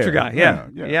out with a culture guy.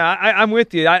 Yeah. I'm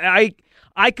with you. I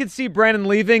could see Brandon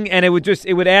leaving, and it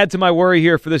would add to my worry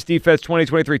here for this defense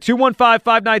 2023.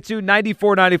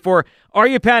 215-592-9494. Are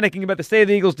you panicking about the state of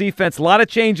the Eagles defense? A lot of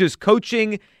changes,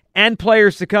 coaching and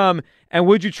players to come. And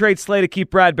would you trade Slay to keep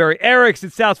Bradberry? Eric's in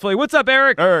South Philly. What's up,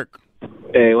 Eric? Hey,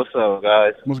 what's up,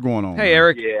 guys? What's going on? Hey, man?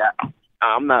 Eric. Yeah,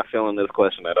 I'm not feeling this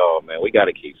question at all, man. We got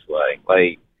to keep Slay.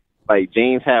 Like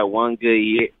James had one good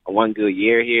year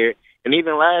here, And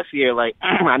even last year, like,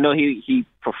 I know he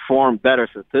performed better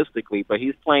statistically, but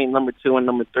he's playing number 2 and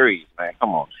number 3. Man,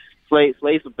 come on.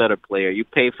 Slay's a better player. You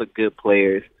pay for good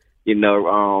players. You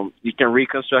know, you can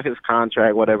reconstruct his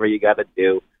contract, whatever you got to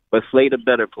do. But Slay's a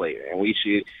better player, and we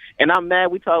should. And I'm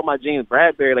mad we talk about James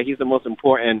Bradberry like he's the most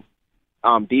important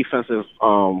defensive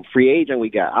free agent we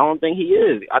got. I don't think he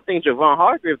is. I think Javon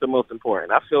Hargrave is the most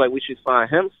important. I feel like we should sign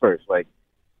him first. Like,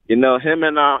 you know, him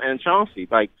and Chauncey.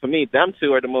 Like, to me, them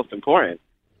two are the most important.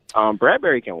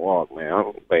 Bradberry can walk,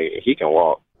 man. Like, he can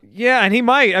walk. Yeah, and he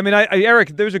might. I mean,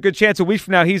 Eric, there's a good chance a week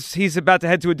from now he's about to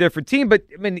head to a different team. But,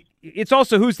 I mean, it's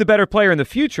also who's the better player in the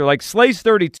future. Like, Slay's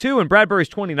 32 and Bradberry's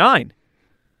 29.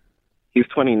 He's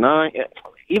 29.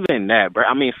 Even that, bro.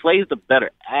 I mean, Slay's the better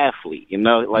athlete, you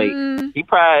know? Like, he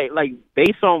probably, like,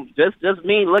 based on just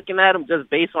me looking at him, just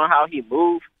based on how he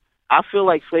moves, I feel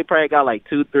like Slay probably got, like,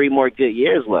 2-3 more good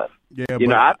years left. Yeah, you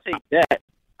know, I take that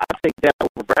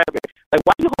over Bradberry. Like,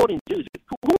 why you holding Juju?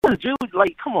 Who was Juju?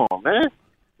 Like, come on, man.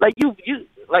 Like, you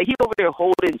like, he's over there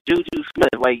holding Juju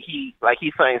Smith like he's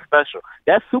something special.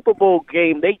 That Super Bowl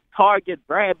game, they target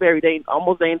Bradberry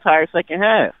almost the entire second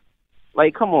half.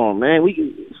 Like, come on, man.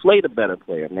 We Slay the better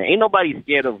player, man. Ain't nobody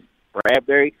scared of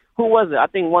Bradberry. Who was it? I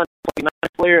think one 49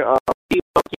 player,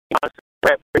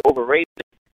 Bradberry overrated.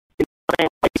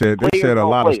 They said a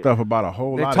lot of stuff about a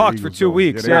whole lot. They talked for 2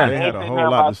 weeks. Yeah, they had a whole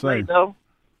lot to say.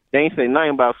 They ain't say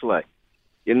nothing about Slay.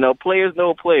 You know, players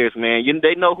know players, man.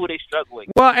 They know who they struggle with.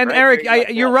 Well, and Eric,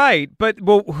 you're right. But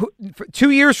 2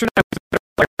 years from now,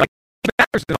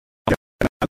 matters.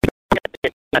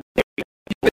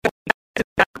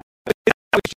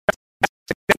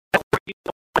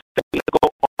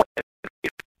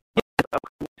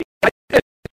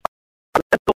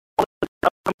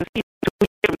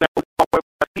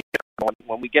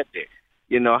 When we get there,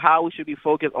 you know, how we should be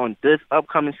focused on this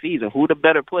upcoming season. Who the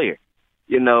better player?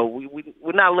 You know,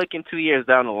 we're not looking 2 years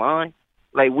down the line.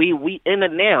 Like, we in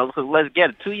it now, so let's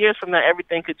get it. 2 years from now,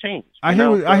 everything could change. I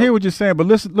hear what you're saying, but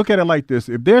listen, look at it like this.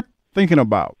 If they're thinking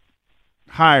about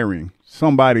hiring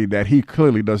somebody that he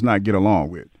clearly does not get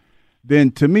along with,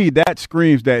 then to me that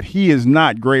screams that he is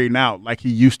not grading out like he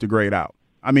used to grade out.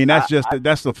 I mean, that's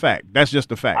the fact. That's just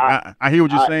the fact. I hear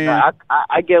what you're saying.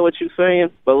 I get what you're saying,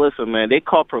 but listen, man, they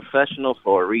call professionals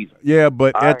for a reason. Yeah,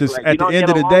 but at the end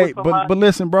of the day, but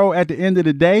listen, bro, at the end of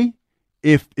the day,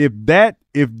 if that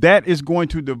is going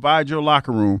to divide your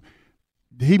locker room,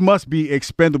 he must be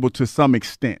expendable to some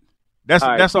extent. That's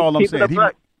all I'm saying.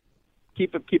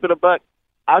 Keep it a buck.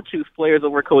 I'll choose players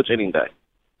over coach any day.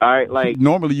 All right, like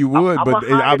normally you would, but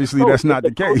obviously that's not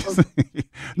the case.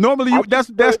 Normally, that's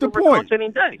the point.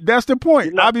 That's the point.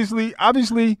 You know?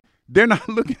 Obviously, they're not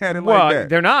looking at it like that. Well,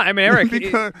 they're not. I mean, Eric,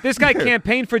 this guy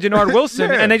campaigned for Denard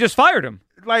Wilson, and they just fired him.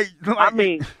 I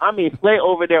mean, Slay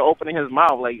over there opening his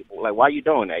mouth like why you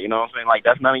doing that? You know what I'm saying? Like,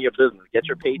 that's none of your business. Get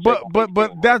your paycheck. But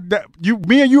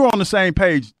me and you are on the same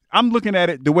page. I'm looking at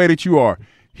it the way that you are.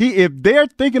 If they're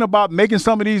thinking about making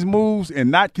some of these moves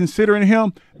and not considering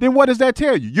him, then what does that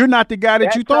tell you? You're not the guy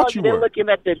that you thought you were. They're looking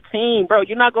at the team, bro.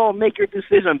 You're not going to make your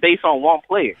decision based on one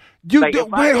player.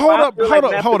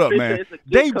 Hold up, man.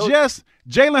 Didn't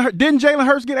Jalen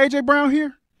Hurts get A.J. Brown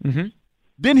here? Mm-hmm.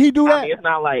 Didn't he do that? I mean, it's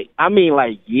not like,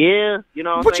 yeah. You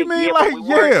know what I'm saying? What you mean,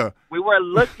 yeah? We were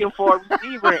looking for a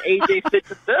receiver, and A.J. fit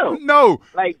the bill. No.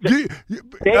 Like,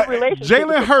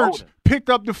 Jalen Hurts picked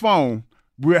up the phone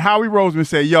with Howie Roseman,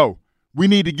 said, yo, we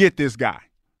need to get this guy.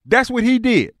 That's what he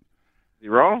did. You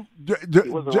wrong?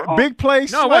 Wrong? Big play.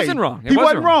 No, it wasn't wrong. He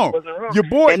wasn't wrong. Your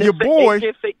boy.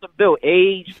 AJ fit the bill.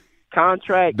 Age,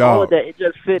 contract, all of that. It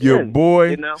just fit your in.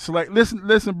 Boy, you know? Slay.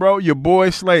 Listen, bro. Your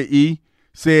boy Slay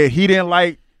said he didn't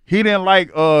like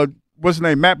what's his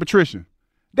name, Matt Patricia.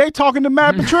 They talking to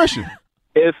Matt Patricia.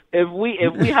 If we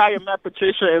hire Matt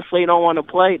Patricia and Slay don't want to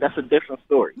play, that's a different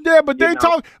story. Yeah, but they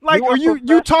talk like are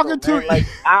you talking to? Man. Like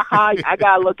I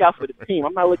gotta look out for the team.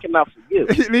 I'm not looking out for you.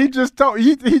 He just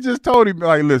told him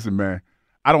like, listen, man,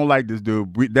 I don't like this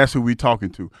dude. That's who we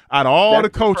talking to. Out of all the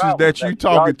coaches that you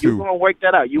talking to, you're gonna work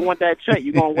that out. You want that check?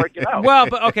 You're gonna work it out. Well,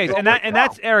 but okay, and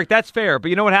that's Eric. That's fair. But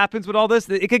you know what happens with all this?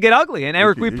 It could get ugly. And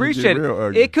Eric, we appreciate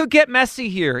it. It could get messy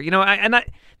here. You know,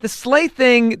 the Slay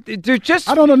thing, they're just...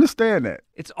 I don't understand that.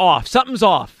 It's off. Something's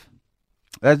off.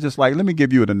 That's just like, let me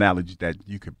give you an analogy that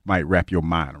you might wrap your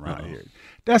mind around here.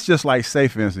 That's just like, say,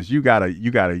 for instance, you got a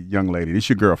young lady. It's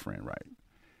your girlfriend, right?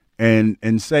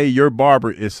 And say your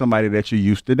barber is somebody that you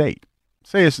used to date.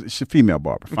 Say it's a female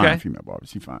barber, fine female barber.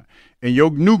 She's fine. And your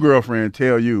new girlfriend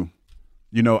tell you,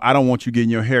 I don't want you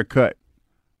getting your hair cut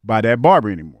by that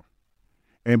barber anymore.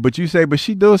 But you say, but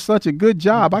she does such a good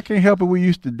job. I can't help it. We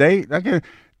used to date.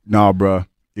 No, bro.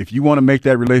 If you want to make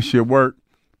that relationship work,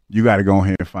 you got to go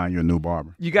ahead and find your new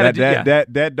barber. You got to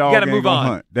that dog ain't move gonna on.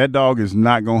 hunt. That dog is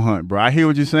not gonna hunt, bro. I hear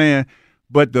what you're saying,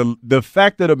 but the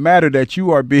fact of the matter that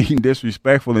you are being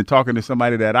disrespectful and talking to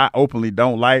somebody that I openly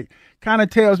don't like kind of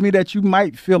tells me that you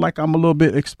might feel like I'm a little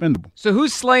bit expendable. So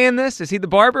who's slaying this? Is he the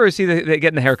barber or is he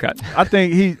getting the haircut? I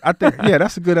think yeah,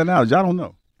 that's a good analogy. I don't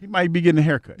know. He might be getting a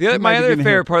haircut. My other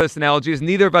favorite part of this analogy is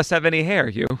neither of us have any hair,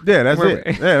 Hugh. Yeah, that's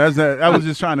it. Yeah, I was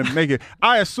just trying to make it.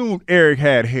 I assumed Eric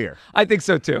had hair. I think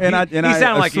so too. And he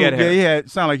sounded like he had hair. Yeah,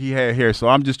 sounded like he had hair. So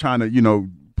I'm just trying to,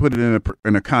 put it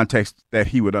in a context that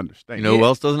he would understand. You know who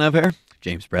else doesn't have hair?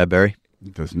 James Bradberry. He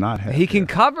does not have. He can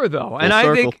cover though, and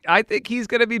circle. I think he's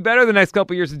going to be better the next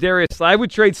couple of years than Darius Slay. I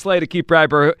would trade Slay to keep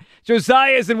Bradberry.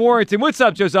 Josiah is in Warrenton. What's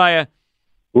up, Josiah?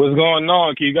 What's going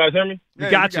on? Can you guys hear me? We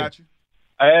got you.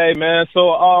 Hey, man.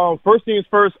 So, first things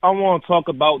first, I want to talk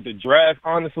about the draft,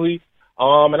 honestly.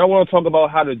 And I want to talk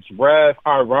about how the draft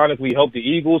ironically helped the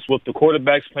Eagles with the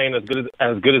quarterbacks playing as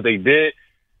good as they did,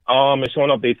 and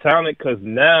showing off their talent, because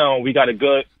now we got a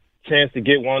good chance to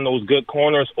get one of those good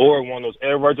corners or one of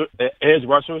those edge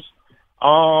rushers.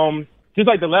 Just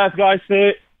like the last guy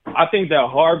said, I think that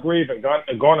Hargrave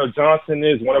and Garner Johnson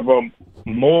is one of the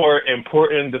more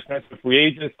important defensive free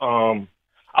agents.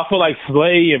 I feel like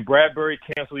Slay and Bradberry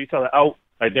cancel each other out,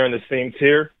 like they're in the same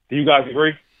tier. Do you guys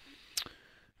agree?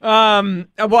 Well,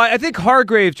 I think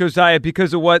Hargrave, Josiah,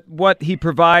 because of what he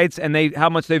provides and how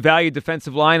much they value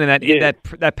defensive line and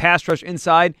that pass rush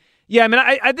inside. Yeah, I mean,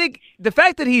 I think the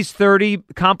fact that he's 30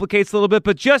 complicates a little bit,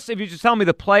 but just if you just tell me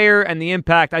the player and the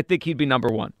impact, I think he'd be number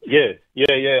one. Yeah.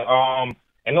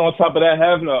 And on top of that,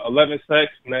 having 11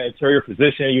 sacks in that interior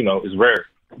position, is rare.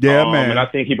 Yeah, man. And I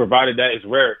think he provided that is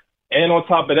rare. And on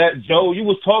top of that, Joe, you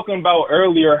was talking about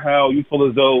earlier how you feel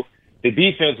as though the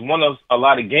defense won us a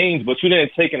lot of games, but you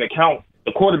didn't take into account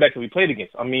the quarterback that we played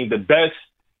against. I mean, the best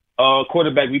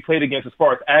quarterback we played against as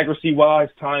far as accuracy-wise,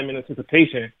 time, and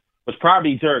anticipation was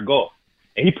probably Jared Goff.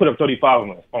 And he put up 35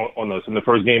 on us in the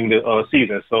first game of the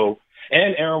season. So,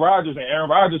 and Aaron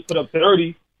Rodgers put up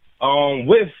 30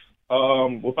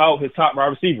 without his top wide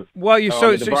receiver. Well,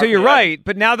 so you're right,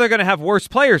 but now they're going to have worse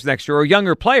players next year or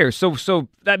younger players. So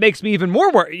that makes me even more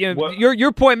worried.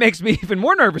 Your point makes me even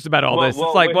more nervous about all this.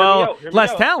 It's like,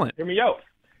 less talent. Hear me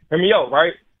out,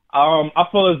 right? I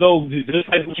feel as though, just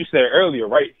like what you said earlier,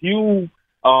 right? Hugh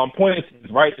pointed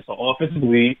to, right, it's an offensive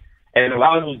league, and a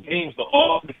lot of those games, the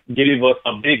offense gave us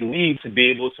a big lead to be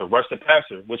able to rush the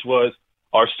passer, which was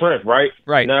our strength, right?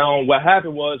 Right. Now, what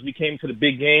happened was we came to the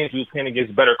big games, we was playing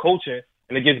against better coaching,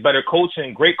 and against better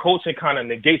coaching, great coaching kind of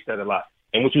negates that a lot,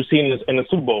 and what you've seen in the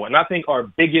Super Bowl. And I think our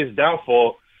biggest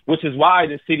downfall, which is why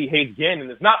the city hates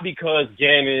Gannon, is not because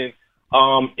Gannon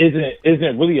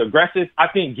isn't really aggressive. I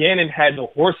think Gannon had the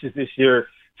horses this year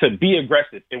to be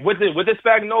aggressive. And what did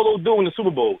Spagnuolo do in the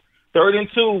Super Bowl? 3rd and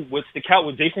 2, what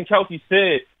Jason Kelce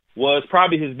said was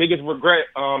probably his biggest regret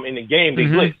in the game. They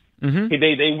blitzed.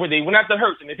 Mm-hmm. They went after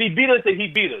Hurts, and if he beat us, then he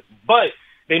beat us. But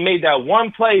they made that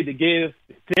one play to give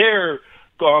their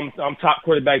top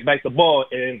quarterback back the ball,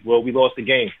 and we lost the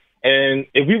game. And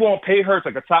if we won't pay Hurts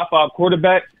like a top 5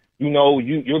 quarterback, you're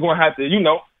going to have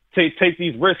to take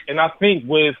these risks. And I think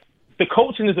with the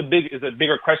coaching is a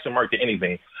bigger question mark than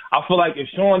anything. I feel like if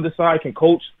Sean Desai can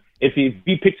coach, if he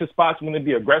picks his spots when to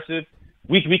be aggressive,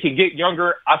 we can get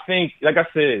younger. I think, like I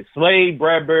said, Slay,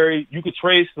 Bradberry, you could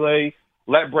trade Slay,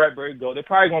 let Bradberry go. They're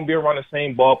probably going to be around the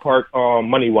same ballpark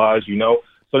money-wise, So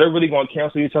they're really going to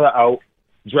cancel each other out.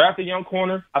 Draft a young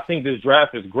corner. I think this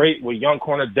draft is great with young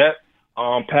corner depth.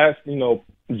 Past,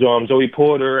 Joey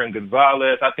Porter and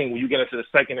Gonzalez. I think when you get into the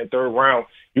 2nd and 3rd round,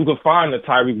 you can find a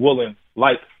Tyreek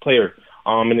Woolen-like player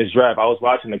in this draft. I was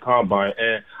watching the combine,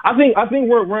 and I think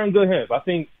we're in good hands. I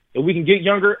think if we can get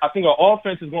younger, I think our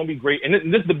offense is going to be great. And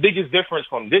this is the biggest difference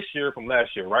from this year from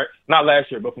last year, right? Not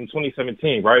last year, but from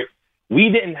 2017, right? We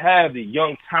didn't have the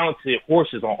young, talented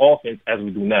horses on offense as we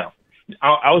do now.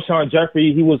 Alshon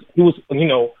Jeffrey, he was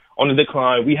on the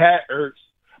decline. We had Ertz.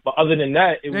 But other than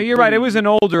that, you're right. It was an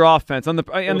older offense,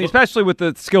 especially with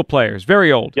the skill players.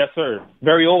 Very old. Yes, sir.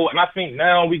 Very old. And I think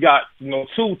now we got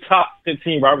 2 top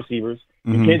 15 wide receivers.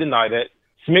 You can't deny that.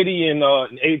 Smitty and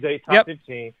AJ top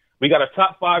 15. We got a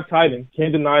top 5 tight end.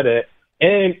 Can't deny that.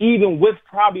 And even with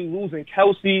probably losing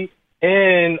Kelce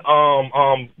and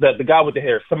the guy with the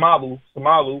hair,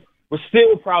 Samalu, we're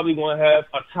still probably going to have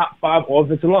a top 5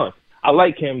 offensive line. I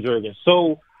like Cam Jurgens.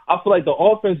 So I feel like the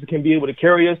offense can be able to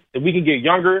carry us. If we can get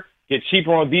younger, get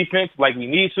cheaper on defense like we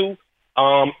need to.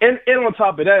 And on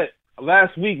top of that,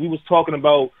 last week we was talking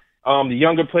about the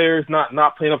younger players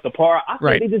not playing up to par. I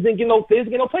think they just didn't get no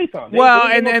play time.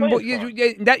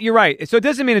 You're right. So it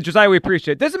doesn't mean that Josiah we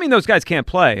appreciate it. It doesn't mean those guys can't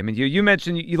play. I mean, you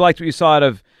mentioned you liked what you saw out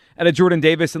of out of Jordan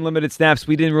Davis in limited snaps.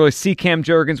 We didn't really see Cam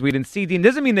Jurgens. We didn't see Dean.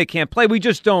 Doesn't mean they can't play. We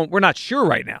just don't. We're not sure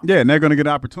right now. Yeah, and they're going to get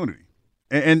an opportunity.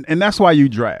 And that's why you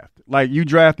draft. Like, you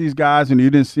draft these guys and you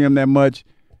didn't see them that much.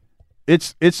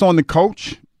 It's on the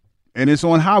coach and it's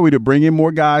on Howie to bring in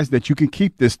more guys that you can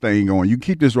keep this thing going. You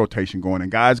keep this rotation going,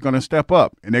 and guys going to step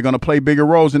up, and they're going to play bigger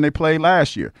roles than they played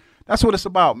last year. That's what it's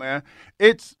about, man.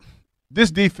 It's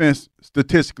this defense,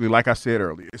 statistically, like I said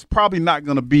earlier, it's probably not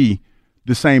going to be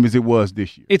the same as it was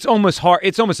this year. It's almost hard.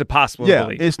 It's almost impossible to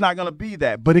believe. It's not going to be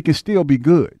that, but it can still be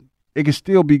good. It can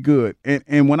still be good.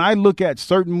 And when I look at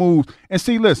certain moves, and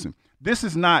see, listen, this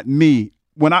is not me.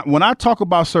 When I talk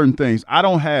about certain things, I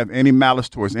don't have any malice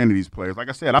towards any of these players. Like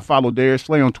I said, I follow Darius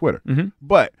Slay on Twitter. Mm-hmm.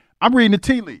 But I'm reading the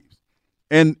tea leaves.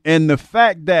 And the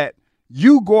fact that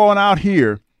you going out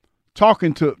here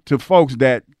talking to folks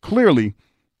that clearly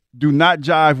do not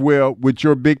jive well with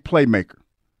your big playmaker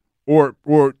or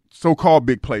so-called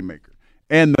big playmaker.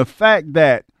 And the fact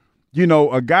that, you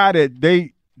know, a guy that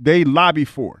they lobby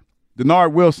for,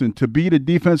 Denard Wilson, to be the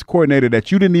defense coordinator,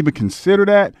 that you didn't even consider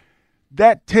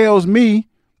that tells me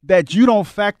that you don't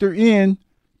factor in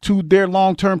to their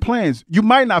long-term plans. You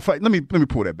might not let me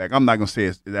pull that back. I'm not going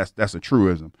to say that's a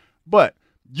truism. But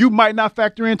you might not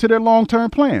factor into their long-term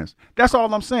plans. That's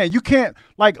all I'm saying. You can't,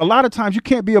 like, a lot of times you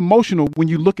can't be emotional when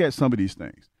you look at some of these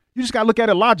things. You just got to look at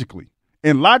it logically.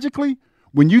 And logically,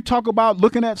 when you talk about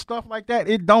looking at stuff like that,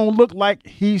 it don't look like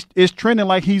it's trending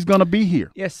like he's going to be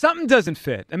here. Yeah, something doesn't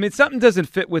fit. I mean, something doesn't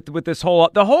fit with this whole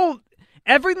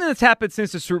everything that's happened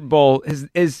since the Super Bowl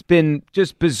has been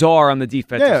just bizarre on the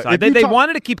defensive side. They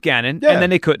wanted to keep Gannon, and then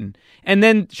they couldn't. And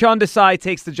then Sean Desai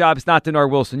takes the job. It's not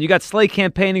Denard Wilson. You got Slay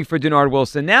campaigning for Denard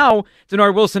Wilson. Now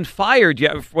Denard Wilson fired,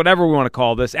 whatever we want to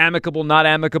call this, amicable, not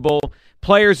amicable,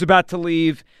 players about to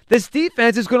leave. This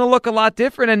defense is going to look a lot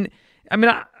different. And, I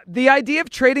mean, the idea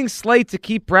of trading Slay to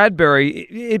keep Bradbury,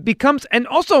 it becomes – and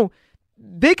also –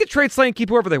 they could trade Slay and keep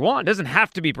whoever they want. It doesn't have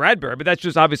to be Bradbury, but that's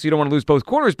just obviously you don't want to lose both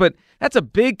corners. But that's a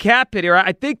big cap hit here.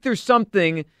 I think there's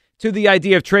something to the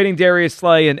idea of trading Darius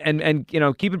Slay and you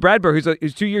know, keeping Bradbury,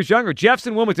 who's 2 years younger. Jeff's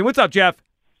in Wilmington. What's up, Jeff?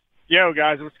 Yo,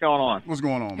 guys, what's going on? What's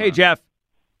going on? Hey, man? Jeff.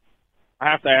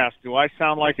 I have to ask, do I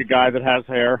sound like a guy that has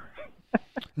hair?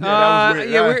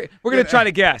 We're going to try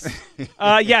to guess.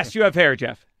 Yes, you have hair,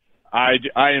 Jeff. I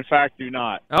in fact do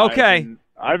not. Okay.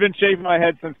 I've been shaving my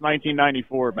head since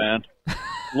 1994, man.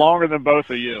 Longer than both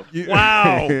of you.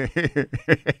 Wow.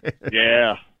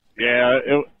 Yeah.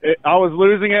 I was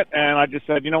losing it, and I just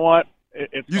said, you know what?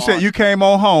 You said you came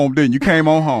on home, didn't you? Came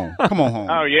on home. Come on home.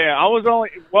 Oh, yeah.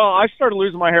 I started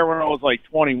losing my hair when I was like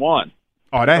 21.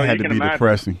 Oh, that had to be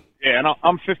depressing. Yeah, and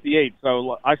I'm 58,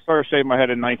 so I started shaving my head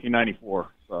in 1994.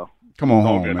 So come on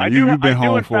home, man. You've been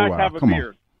home for a while. Come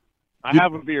on. I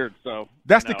have a beard, so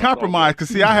that's the compromise. Because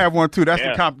see, I have one too. That's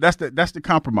the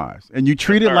compromise. And you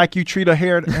treat it like you treat a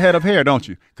head of hair, don't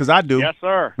you? Because I do. Yes,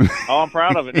 sir. Oh, I'm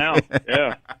proud of it now.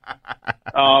 Yeah.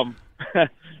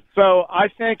 So I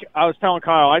think I was telling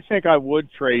Kyle, I think I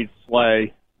would trade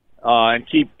Slay and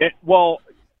keep it. Well,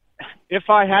 if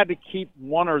I had to keep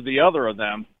one or the other of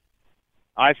them,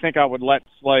 I think I would let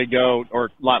Slay go,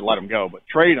 or not let him go, but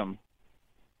trade him.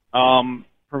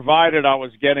 Provided I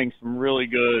was getting some really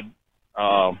good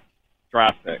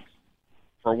draft picks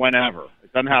for whenever.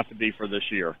 It doesn't have to be for this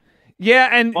year. Yeah,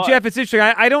 and Jeff, it's interesting.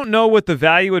 I don't know what the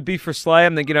value would be for Slay.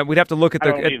 I'm thinking we'd have to look at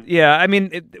I mean,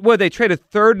 they traded a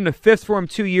third and a fifth for him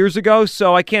 2 years ago,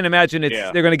 so I can't imagine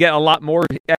they're going to get a lot more.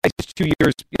 He's 2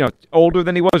 years, older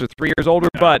than he was, or 3 years older.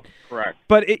 No, but correct.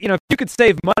 But if you could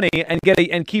save money and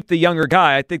and keep the younger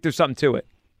guy, I think there's something to it.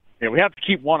 Yeah, we have to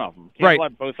keep one of them. Can't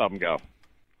let both of them go.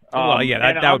 Well,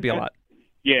 yeah, that would be a lot.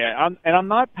 Yeah, I'm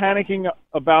not panicking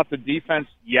about the defense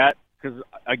yet because,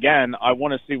 again, I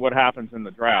want to see what happens in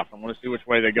the draft. I want to see which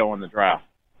way they go in the draft.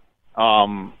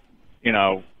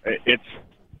 It's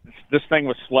this thing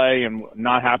with Slay and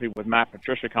not happy with Matt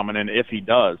Patricia coming in if he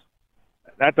does.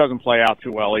 That doesn't play out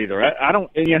too well either. I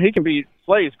don't. He can be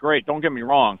Slay is great. Don't get me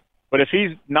wrong, but if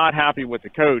he's not happy with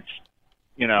the coach,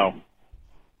 he's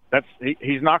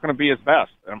not going to be his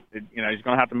best. He's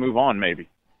going to have to move on maybe.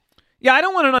 Yeah, I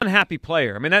don't want an unhappy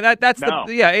player. I mean, that's no.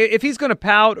 If he's going to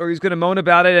pout or he's going to moan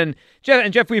about it, and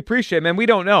Jeff, we appreciate it, man. We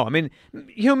don't know. I mean,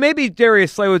 maybe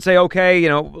Darius Slay would say,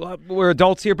 okay, we're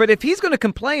adults here, but if he's going to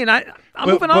complain, I'm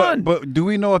moving on. But do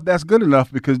we know if that's good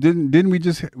enough? Because didn't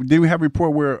we have a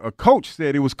report where a coach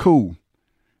said it was cool?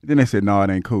 Then they said, no, it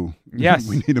ain't cool. Yes.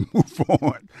 We need to move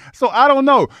on. So I don't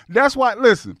know. That's why,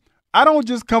 listen, I don't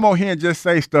just come on here and just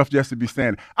say stuff just to be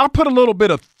saying it. I put a little bit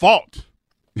of thought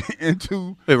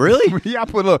into Wait, really? Yeah, I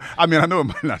put a little. I mean, I know it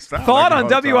might not sound thought like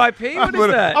on WIP. What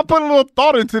is that? I put a little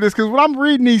thought into this because when I'm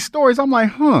reading these stories, I'm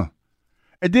like, huh.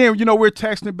 And then, we're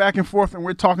texting back and forth and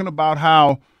we're talking about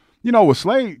how,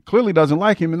 Slay clearly doesn't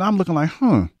like him. And I'm looking like,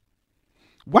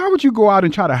 why would you go out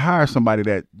and try to hire somebody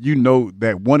that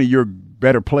that one of your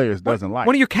better players doesn't like?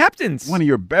 One of your captains. One of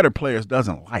your better players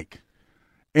doesn't like.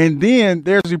 And then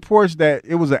there's reports that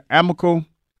it was an amicable,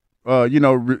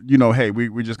 hey,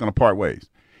 we're just going to part ways.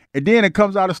 And then it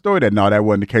comes out a story that, no, that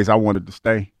wasn't the case. I wanted to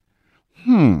stay.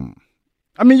 I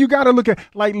mean, you got to look at,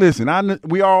 listen,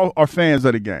 we all are fans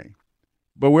of the game,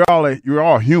 but you're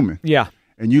all human. Yeah.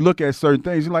 And you look at certain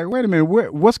things, you're like, wait a minute,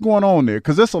 what's going on there?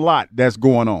 Because there's a lot that's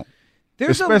going on.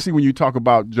 Especially when you talk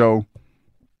about, Joe,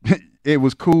 it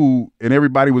was cool and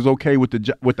everybody was okay with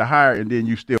the hire, and then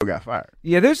you still got fired.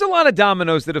 Yeah, there's a lot of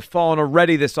dominoes that have fallen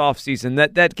already this offseason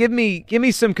that give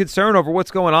me some concern over what's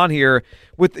going on here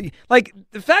with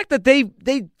the fact that they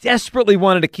desperately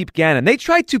wanted to keep Gannon. They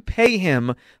tried to pay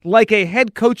him like a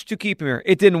head coach to keep him here.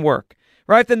 It didn't work.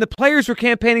 Right? Then the players were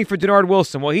campaigning for Denard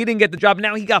Wilson. Well, he didn't get the job.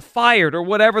 Now he got fired or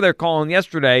whatever they're calling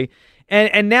yesterday.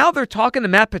 And now they're talking to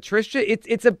Matt Patricia. It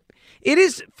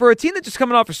is, for a team that's just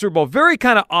coming off a Super Bowl, very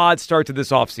kind of odd start to this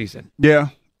offseason. Yeah,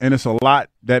 and it's a lot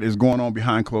that is going on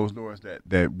behind closed doors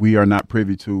that we are not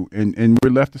privy to, and we're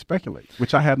left to speculate,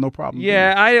 which I have no problem doing.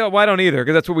 I don't either,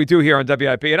 because that's what we do here on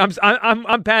WIP, and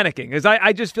I'm panicking, because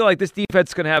I just feel like this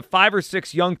defense is going to have 5 or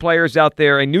 6 young players out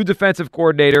there, a new defensive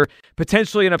coordinator,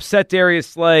 potentially an upset Darius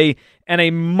Slay, and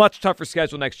a much tougher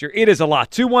schedule next year. It is a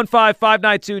lot.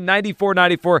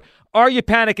 215-592-9494. Are you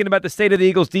panicking about the state of the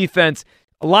Eagles' defense?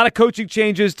 A lot of coaching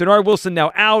changes. Denard Wilson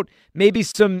now out. Maybe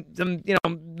some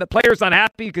the players not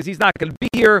happy because he's not going to be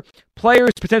here. Players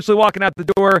potentially walking out the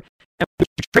door. And we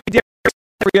trade Darius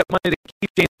to get money to keep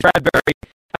James Bradberry.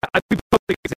 I think we'll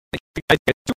get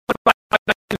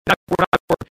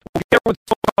everyone's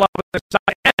all up on their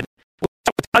side. And we'll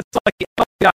start with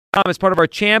as part of our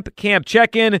Champ Camp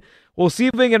check-in. We'll see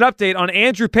if we can get an update on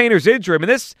Andrew Painter's injury. I mean,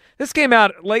 this came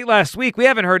out late last week. We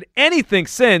haven't heard anything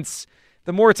since.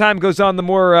 The more time goes on, the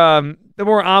more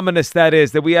ominous that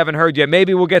is that we haven't heard yet.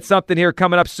 Maybe we'll get something here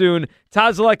coming up soon.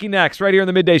 Todd Zalecki next, right here on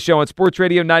the Midday Show on Sports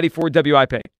Radio 94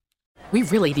 WIP. We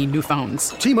really need new phones.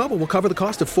 T-Mobile will cover the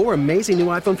cost of 4 amazing new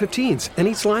iPhone 15s, and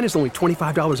each line is only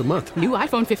 $25 a month. New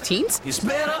iPhone 15s? It's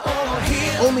better over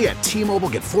here. Only at T-Mobile,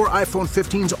 get 4 iPhone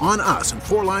 15s on us and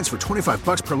 4 lines for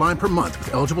 $25 per line per month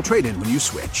with eligible trade-in when you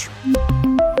switch.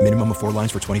 Minimum of 4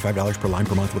 lines for $25 per line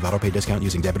per month with autopay discount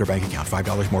using debit or bank account.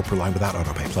 $5 more per line without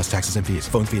autopay, plus taxes and fees.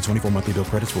 Phone fee at 24 monthly bill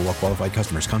credits for well-qualified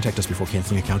customers. Contact us before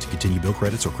canceling account to continue bill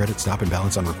credits or credit stop and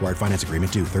balance on required finance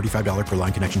agreement due. $35 per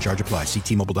line connection charge applies. See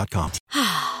T-Mobile.com.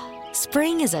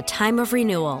 Spring is a time of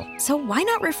renewal, so why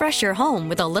not refresh your home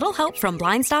with a little help from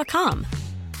Blinds.com?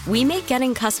 We make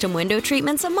getting custom window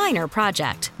treatments a minor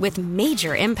project with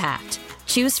major impact.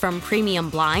 Choose from premium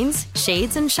blinds,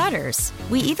 shades, and shutters.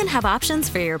 We even have options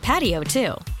for your patio,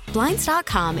 too.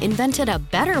 Blinds.com invented a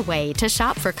better way to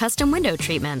shop for custom window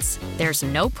treatments. There's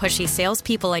no pushy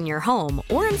salespeople in your home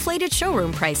or inflated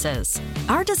showroom prices.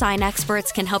 Our design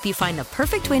experts can help you find the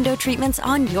perfect window treatments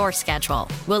on your schedule.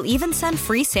 We'll even send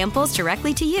free samples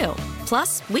directly to you.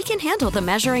 Plus, we can handle the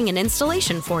measuring and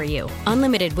installation for you.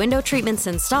 Unlimited window treatments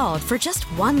installed for just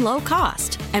one low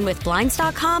cost. And with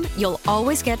Blinds.com, you'll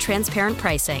always get transparent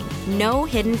pricing. No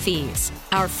hidden fees.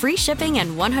 Our free shipping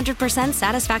and 100%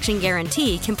 satisfaction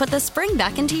guarantee can put the spring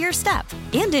back into your step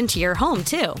and into your home,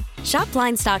 too. Shop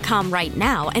Blinds.com right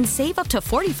now and save up to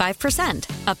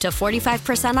 45%. Up to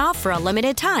 45% off for a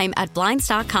limited time at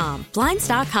Blinds.com.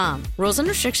 Blinds.com. Rules and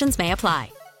restrictions may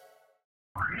apply.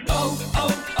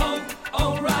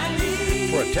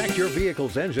 O'Reilly. Protect your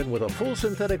vehicle's engine with a full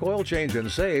synthetic oil change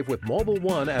and save with Mobil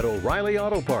 1 at O'Reilly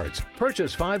Auto Parts.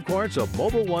 Purchase 5 quarts of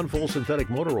Mobil 1 full synthetic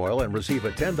motor oil and receive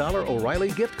a $10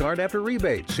 O'Reilly gift card after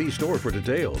rebate. See store for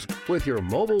details. With your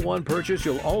Mobil 1 purchase,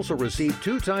 you'll also receive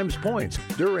 2 times points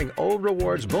during O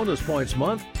Rewards Bonus Points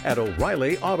Month at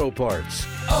O'Reilly Auto Parts.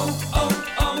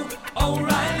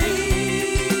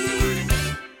 O'Reilly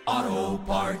Auto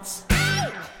Parts.